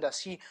predestined us.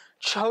 He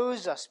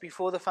chose us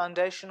before the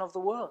foundation of the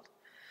world.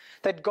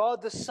 That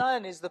God the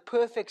Son is the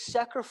perfect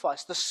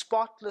sacrifice, the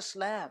spotless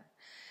Lamb.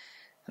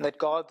 And that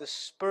God the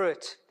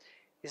Spirit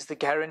is the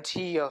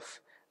guarantee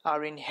of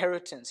our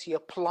inheritance. He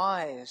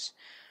applies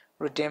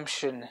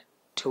redemption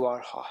to our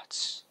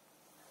hearts.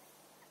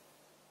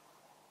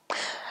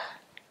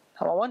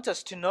 Now I want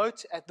us to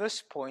note at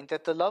this point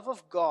that the love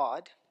of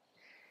God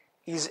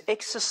is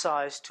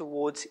exercised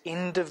towards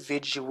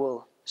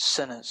individual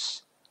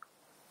sinners.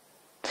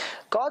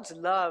 God's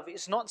love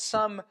is not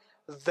some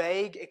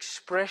vague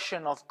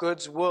expression of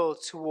God's will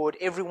toward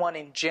everyone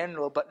in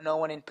general, but no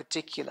one in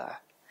particular.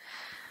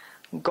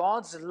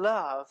 God's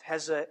love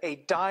has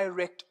a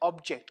direct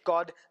object.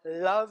 God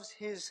loves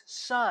His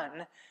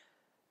Son,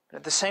 but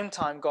at the same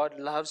time, God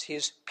loves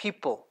His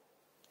people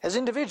as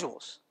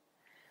individuals.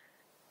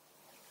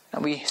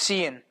 And we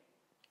see in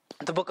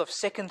the book of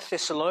 2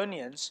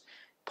 Thessalonians,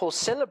 Paul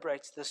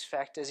celebrates this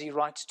fact as he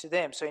writes to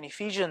them. So in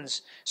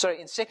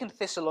 2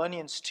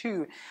 Thessalonians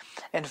 2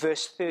 and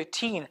verse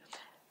 13,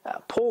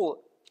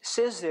 Paul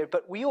says there,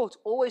 "But we ought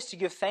always to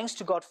give thanks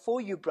to God for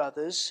you,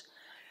 brothers,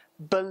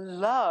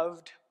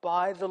 beloved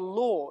by the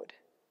Lord,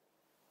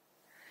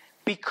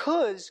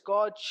 because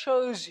God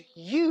chose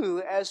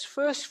you as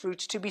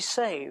firstfruits to be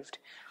saved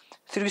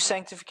through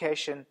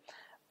sanctification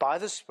by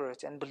the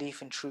Spirit and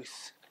belief in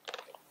truth."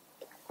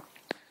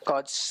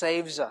 God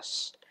saves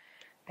us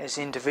as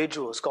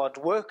individuals. God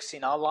works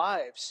in our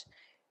lives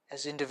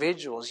as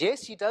individuals.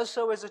 Yes, He does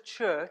so as a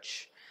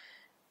church,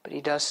 but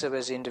He does so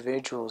as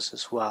individuals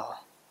as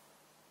well.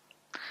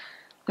 And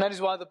that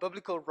is why the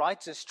biblical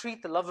writers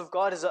treat the love of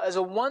God as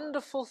a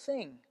wonderful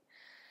thing,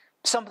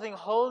 something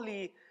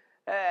wholly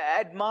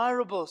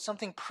admirable,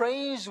 something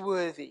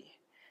praiseworthy,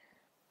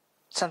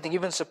 something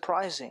even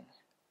surprising,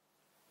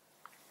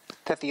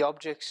 that the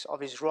objects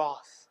of His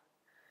wrath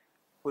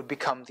would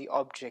become the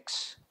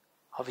objects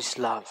of His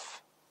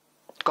love.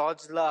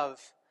 God's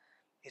love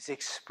is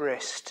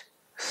expressed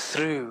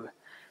through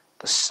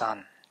the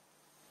Son.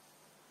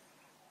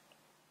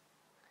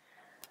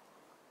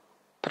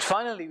 But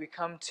finally, we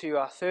come to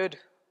our third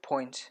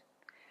point,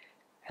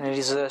 and it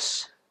is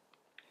this: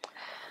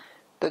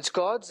 that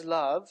God's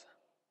love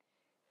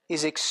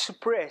is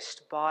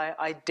expressed by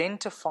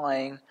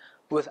identifying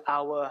with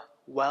our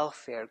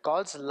welfare.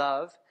 God's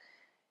love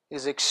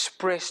is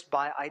expressed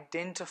by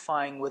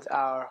identifying with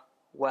our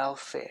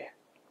welfare.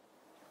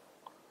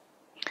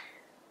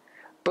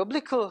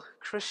 Biblical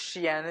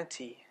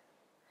Christianity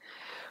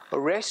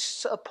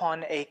rests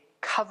upon a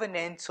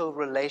covenantal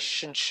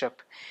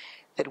relationship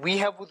that we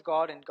have with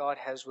God and God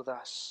has with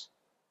us.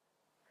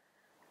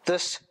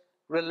 This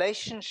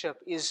relationship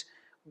is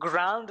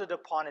grounded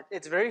upon it.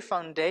 Its very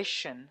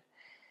foundation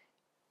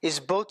is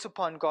built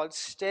upon God's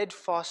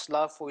steadfast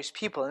love for His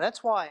people. And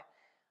that's why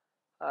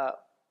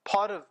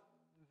part of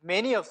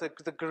many of the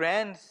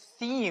grand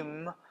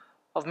theme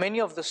of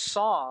many of the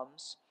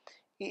Psalms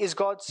is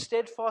God's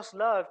steadfast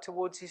love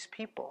towards His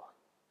people.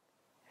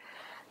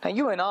 Now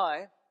you and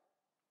I,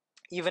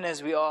 even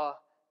as we are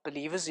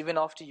believers, even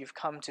after you've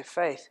come to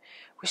faith,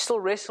 we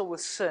still wrestle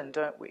with sin,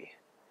 don't we?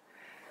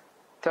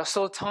 There are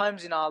still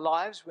times in our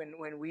lives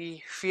when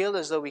we feel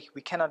as though we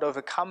cannot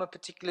overcome a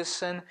particular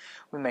sin.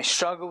 We may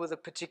struggle with a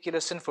particular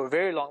sin for a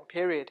very long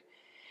period.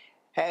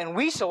 And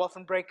we so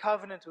often break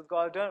covenant with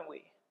God, don't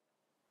we?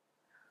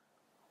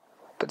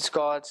 But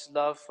God's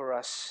love for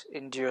us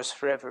endures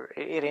forever.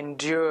 It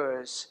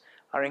endures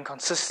our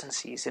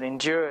inconsistencies. It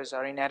endures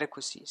our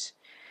inadequacies.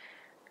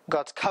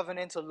 God's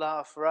covenantal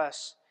love for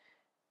us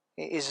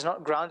is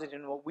not grounded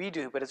in what we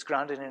do, but it's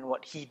grounded in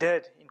what He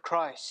did in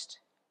Christ.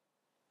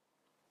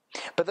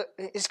 But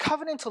His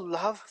covenantal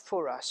love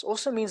for us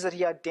also means that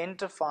He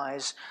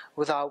identifies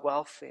with our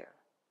welfare.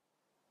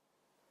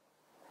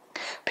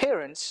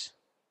 Parents,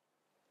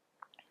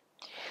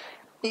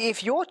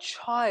 if your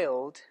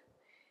child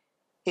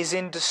is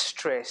in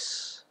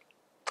distress,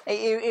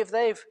 if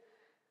they've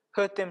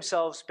hurt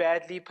themselves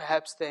badly,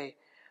 perhaps they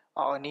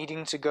are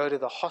needing to go to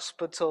the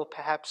hospital,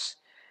 perhaps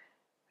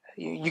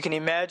you can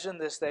imagine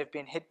this, they've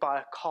been hit by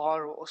a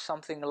car or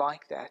something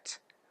like that.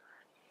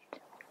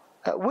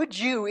 Would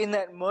you, in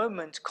that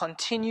moment,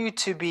 continue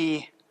to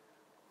be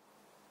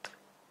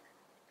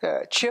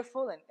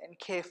cheerful and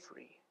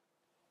carefree?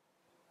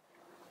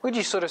 Would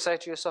you sort of say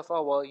to yourself,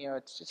 oh, well,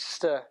 it's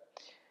just a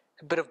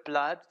bit of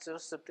blood,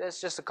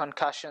 it's just a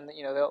concussion,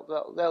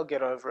 they'll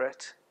get over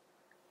it?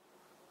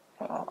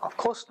 Well, of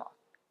course not.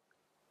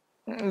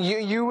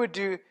 You would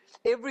do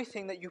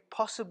everything that you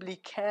possibly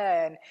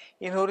can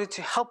in order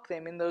to help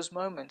them in those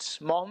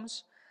moments.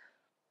 Moms,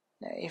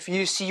 if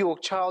you see your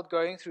child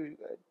going through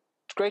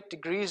great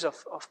degrees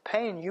of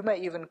pain, you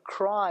may even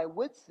cry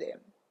with them.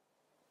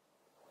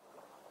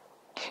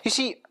 You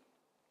see,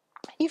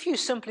 if you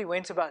simply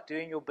went about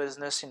doing your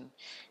business and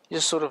you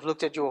just sort of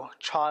looked at your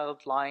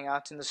child lying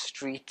out in the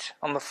street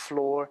on the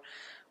floor,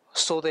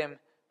 saw them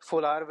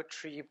fall out of a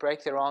tree,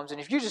 break their arms, and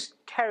if you just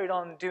carried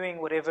on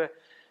doing whatever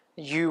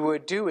you were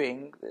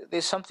doing,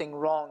 there's something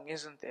wrong,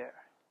 isn't there?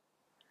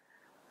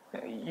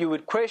 You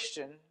would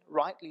question,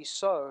 rightly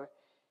so,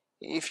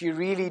 if you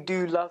really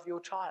do love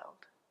your child.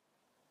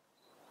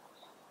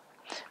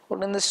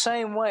 Well, in the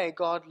same way,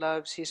 God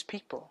loves His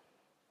people.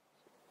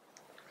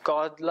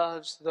 God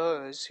loves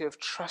those who have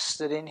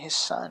trusted in His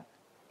Son.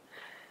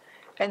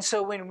 And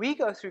so when we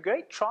go through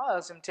great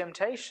trials and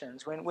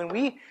temptations, when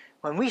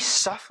we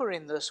suffer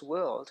in this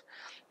world,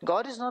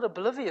 God is not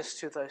oblivious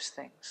to those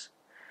things.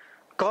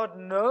 God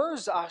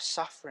knows our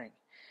suffering.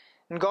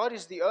 And God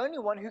is the only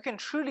one who can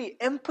truly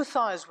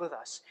empathize with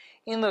us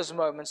in those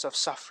moments of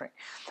suffering.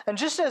 And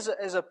just as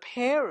a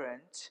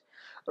parent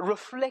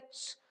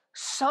reflects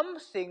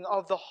something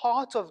of the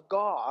heart of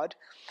God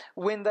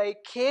when they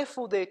care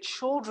for their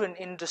children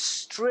in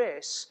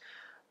distress,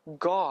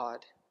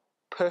 God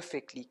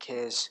perfectly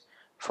cares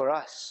for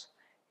us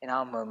in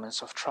our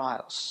moments of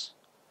trials.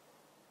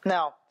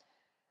 Now,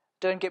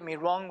 don't get me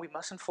wrong, we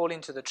mustn't fall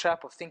into the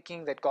trap of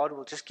thinking that God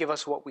will just give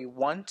us what we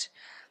want,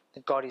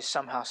 that God is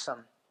somehow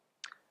some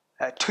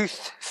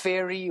tooth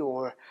fairy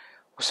or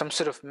some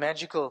sort of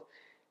magical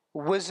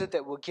wizard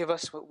that will give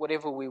us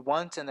whatever we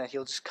want and that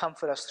He'll just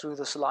comfort us through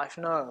this life.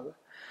 No.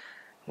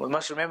 We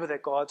must remember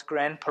that God's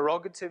grand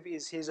prerogative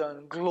is His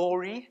own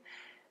glory,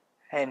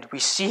 and we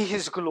see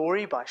His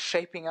glory by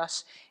shaping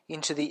us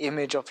into the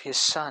image of His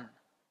Son.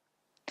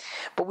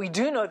 But we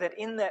do know that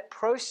in that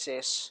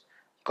process,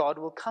 God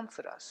will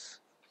comfort us.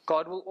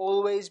 God will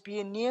always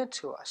be near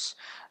to us.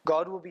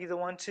 God will be the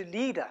one to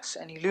lead us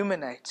and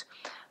illuminate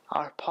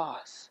our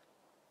path.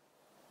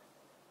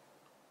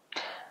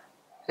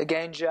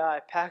 Again,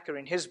 J.I. Packer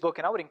in his book,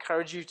 and I would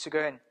encourage you to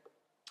go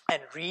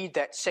and read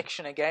that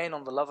section again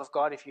on the love of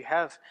God if you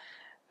have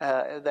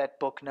that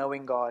book,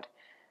 Knowing God.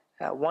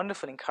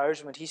 Wonderful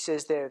encouragement. He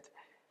says there,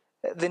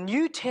 the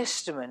New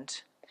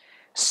Testament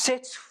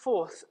sets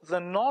forth the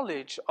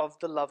knowledge of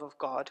the love of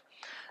God,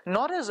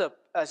 not as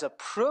a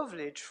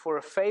privilege for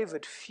a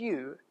favored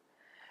few,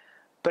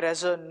 but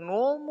as a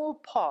normal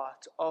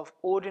part of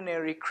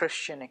ordinary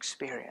Christian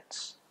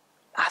experience.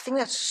 I think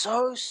that's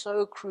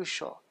so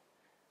crucial.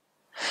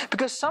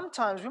 Because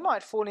sometimes we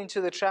might fall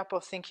into the trap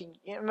of thinking,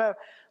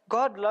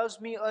 God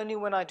loves me only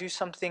when I do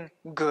something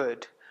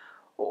good.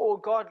 Or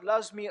God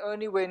loves me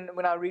only when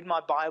I read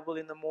my Bible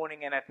in the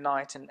morning and at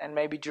night and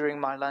maybe during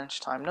my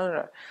lunchtime.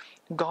 No.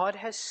 God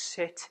has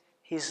set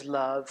His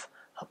love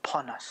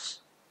upon us.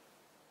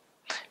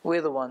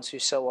 We're the ones who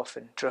so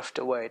often drift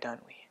away,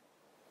 don't we?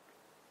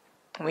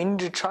 We need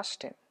to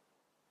trust Him.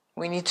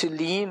 We need to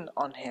lean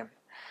on Him.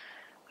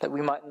 that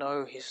we might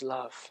know His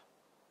love.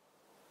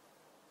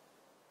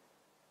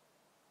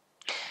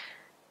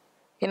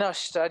 In our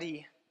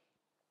study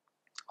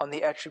on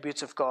the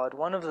attributes of God,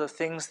 one of the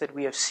things that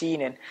we have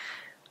seen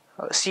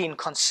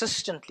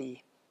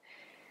consistently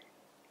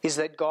is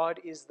that God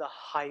is the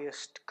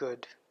highest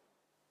good.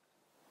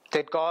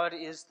 That God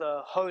is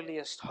the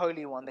holiest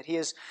Holy One, that He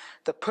is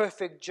the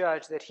perfect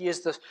judge, that He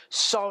is the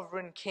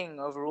sovereign King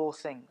over all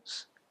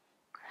things.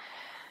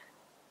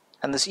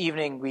 And this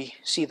evening we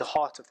see the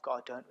heart of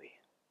God, don't we?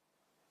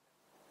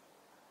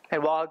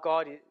 And while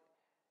God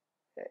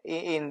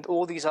in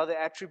all these other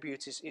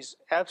attributes is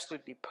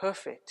absolutely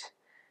perfect,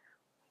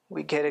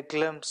 we get a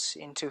glimpse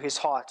into His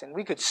heart. And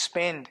we could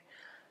spend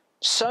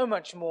so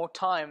much more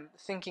time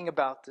thinking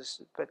about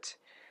this, but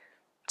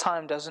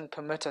time doesn't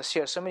permit us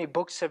here. So many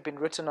books have been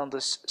written on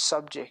this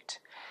subject.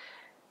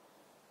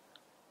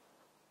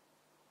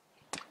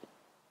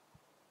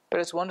 But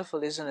it's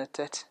wonderful, isn't it,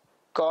 that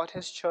God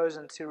has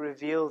chosen to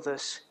reveal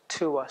this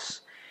to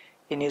us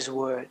in His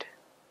Word.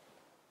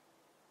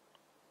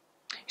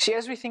 See,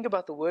 as we think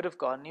about the Word of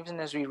God, and even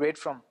as we read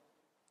from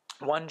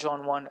 1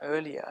 John 1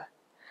 earlier,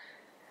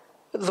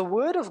 the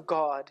Word of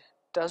God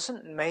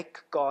doesn't make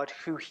God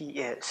who He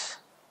is.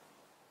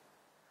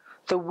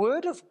 The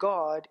Word of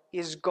God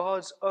is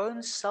God's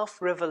own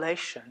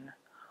self-revelation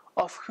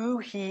of who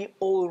He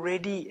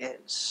already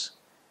is.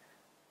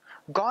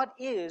 God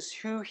is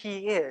who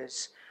He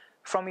is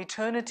from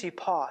eternity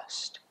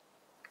past.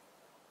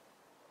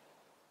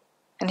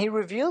 And He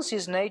reveals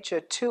His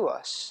nature to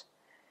us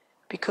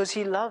because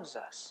He loves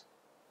us.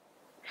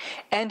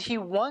 And He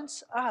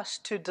wants us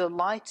to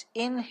delight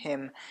in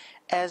Him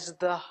as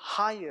the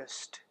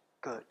highest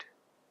good.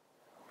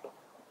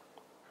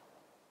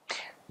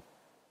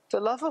 The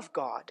love of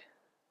God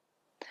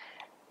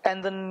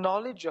and the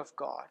knowledge of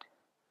God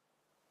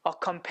are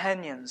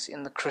companions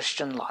in the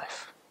Christian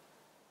life.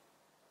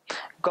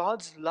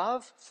 God's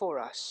love for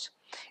us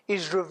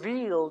is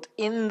revealed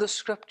in the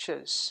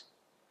Scriptures,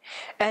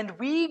 and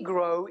we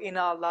grow in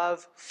our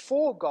love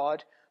for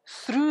God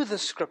through the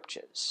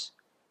Scriptures.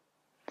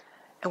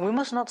 And we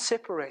must not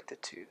separate the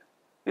two.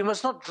 We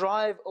must not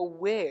drive a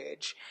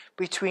wedge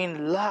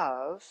between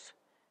love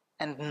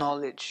and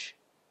knowledge.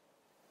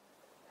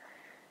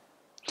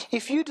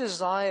 If you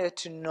desire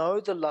to know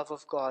the love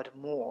of God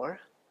more,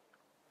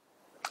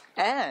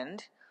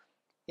 and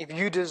if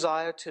you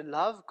desire to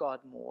love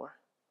God more,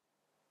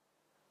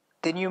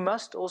 then you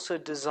must also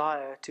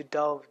desire to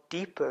delve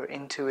deeper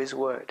into His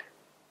Word.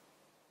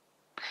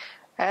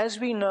 As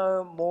we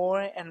know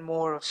more and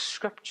more of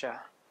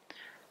Scripture,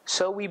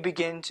 so we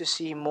begin to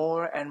see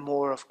more and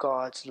more of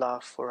God's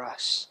love for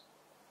us.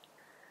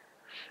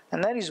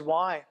 And that is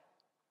why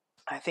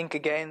I think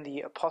again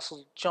the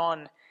Apostle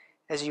John,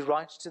 as he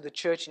writes to the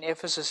church in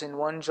Ephesus in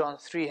 1 John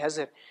 3, has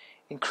an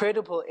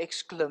incredible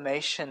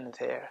exclamation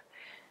there.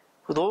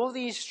 With all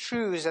these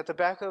truths at the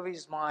back of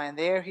his mind,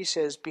 there he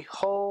says,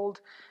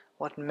 "Behold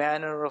what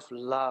manner of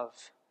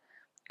love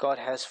God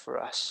has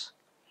for us,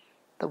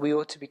 that we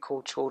ought to be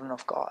called children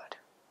of God."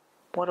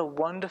 What a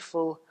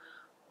wonderful,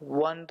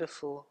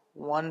 wonderful,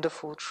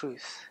 wonderful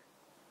truth.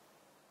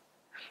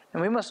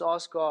 And we must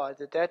ask God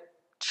that that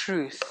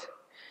truth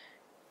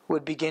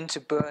would begin to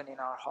burn in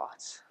our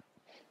hearts.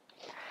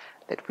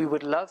 That we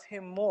would love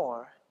Him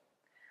more,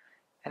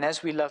 and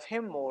as we love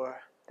Him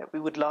more, that we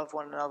would love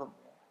one another more.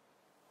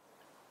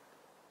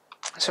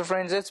 So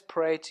friends, let's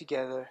pray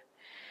together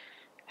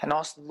and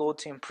ask the Lord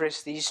to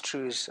impress these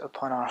truths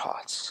upon our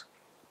hearts.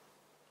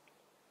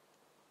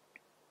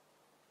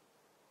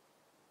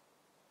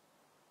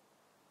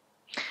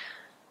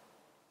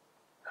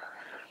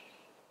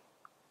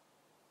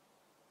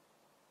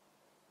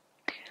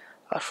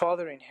 Our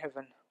Father in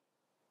heaven,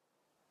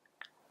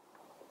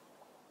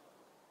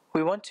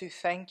 we want to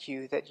thank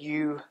You that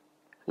You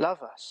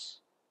love us,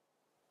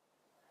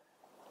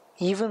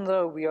 even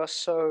though we are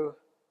so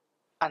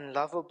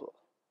unlovable.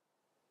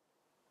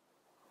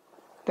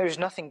 There is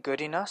nothing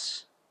good in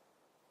us.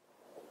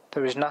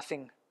 There is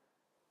nothing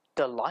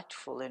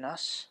delightful in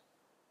us.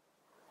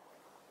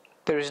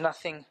 There is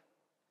nothing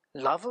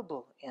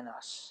lovable in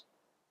us.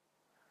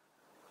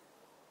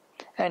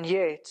 And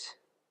yet,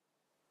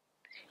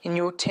 in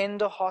Your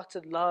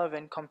tender-hearted love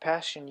and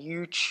compassion,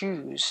 You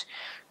choose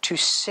to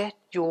set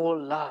Your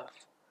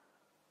love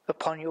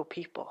upon Your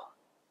people.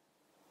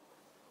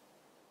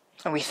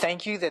 And we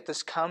thank You that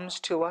this comes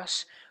to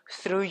us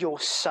through Your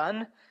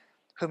Son,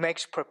 who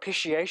makes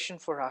propitiation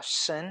for our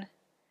sin.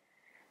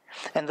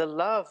 And the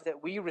love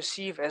that we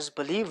receive as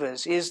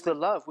believers is the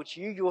love which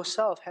You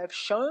Yourself have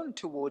shown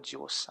towards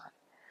Your Son.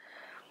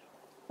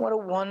 What a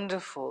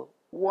wonderful,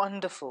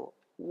 wonderful,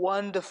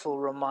 wonderful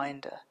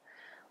reminder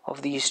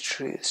of these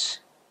truths.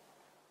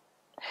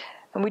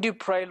 And we do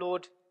pray,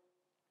 Lord,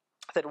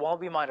 that while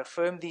we might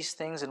affirm these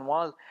things, and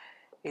while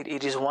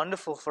it is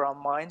wonderful for our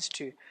minds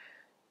to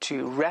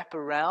wrap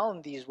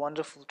around these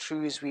wonderful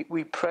truths,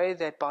 we pray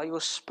that by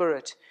Your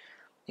Spirit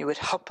You would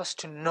help us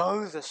to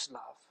know this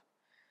love.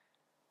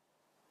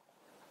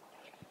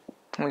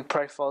 And we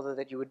pray, Father,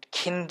 that You would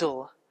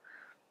kindle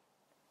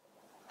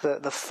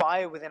the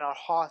fire within our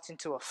hearts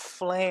into a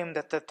flame,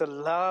 that the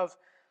love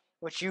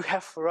which you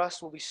have for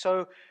us will be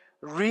so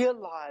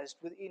realized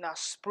within our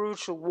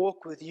spiritual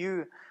walk with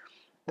you,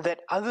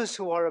 that others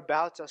who are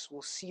about us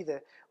will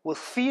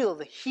feel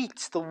the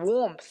heat, the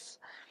warmth,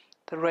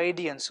 the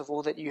radiance of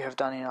all that you have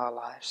done in our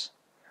lives.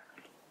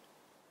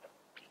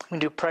 We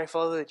do pray,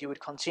 Father, that you would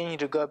continue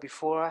to go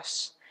before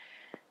us.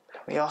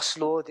 We ask,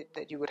 Lord,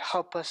 that you would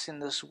help us in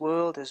this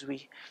world as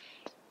we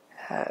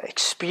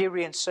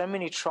experience so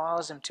many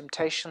trials and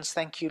temptations.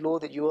 Thank you,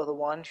 Lord, that you are the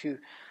one who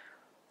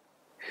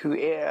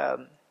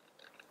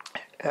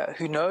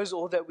knows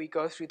all that we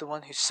go through, the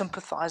one who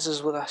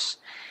sympathizes with us.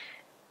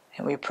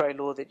 And we pray,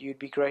 Lord, that you'd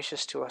be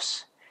gracious to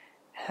us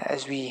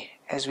as we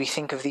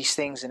think of these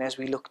things and as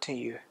we look to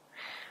you.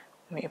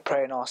 We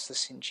pray and ask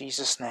this in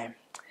Jesus' name.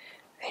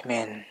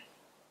 Amen.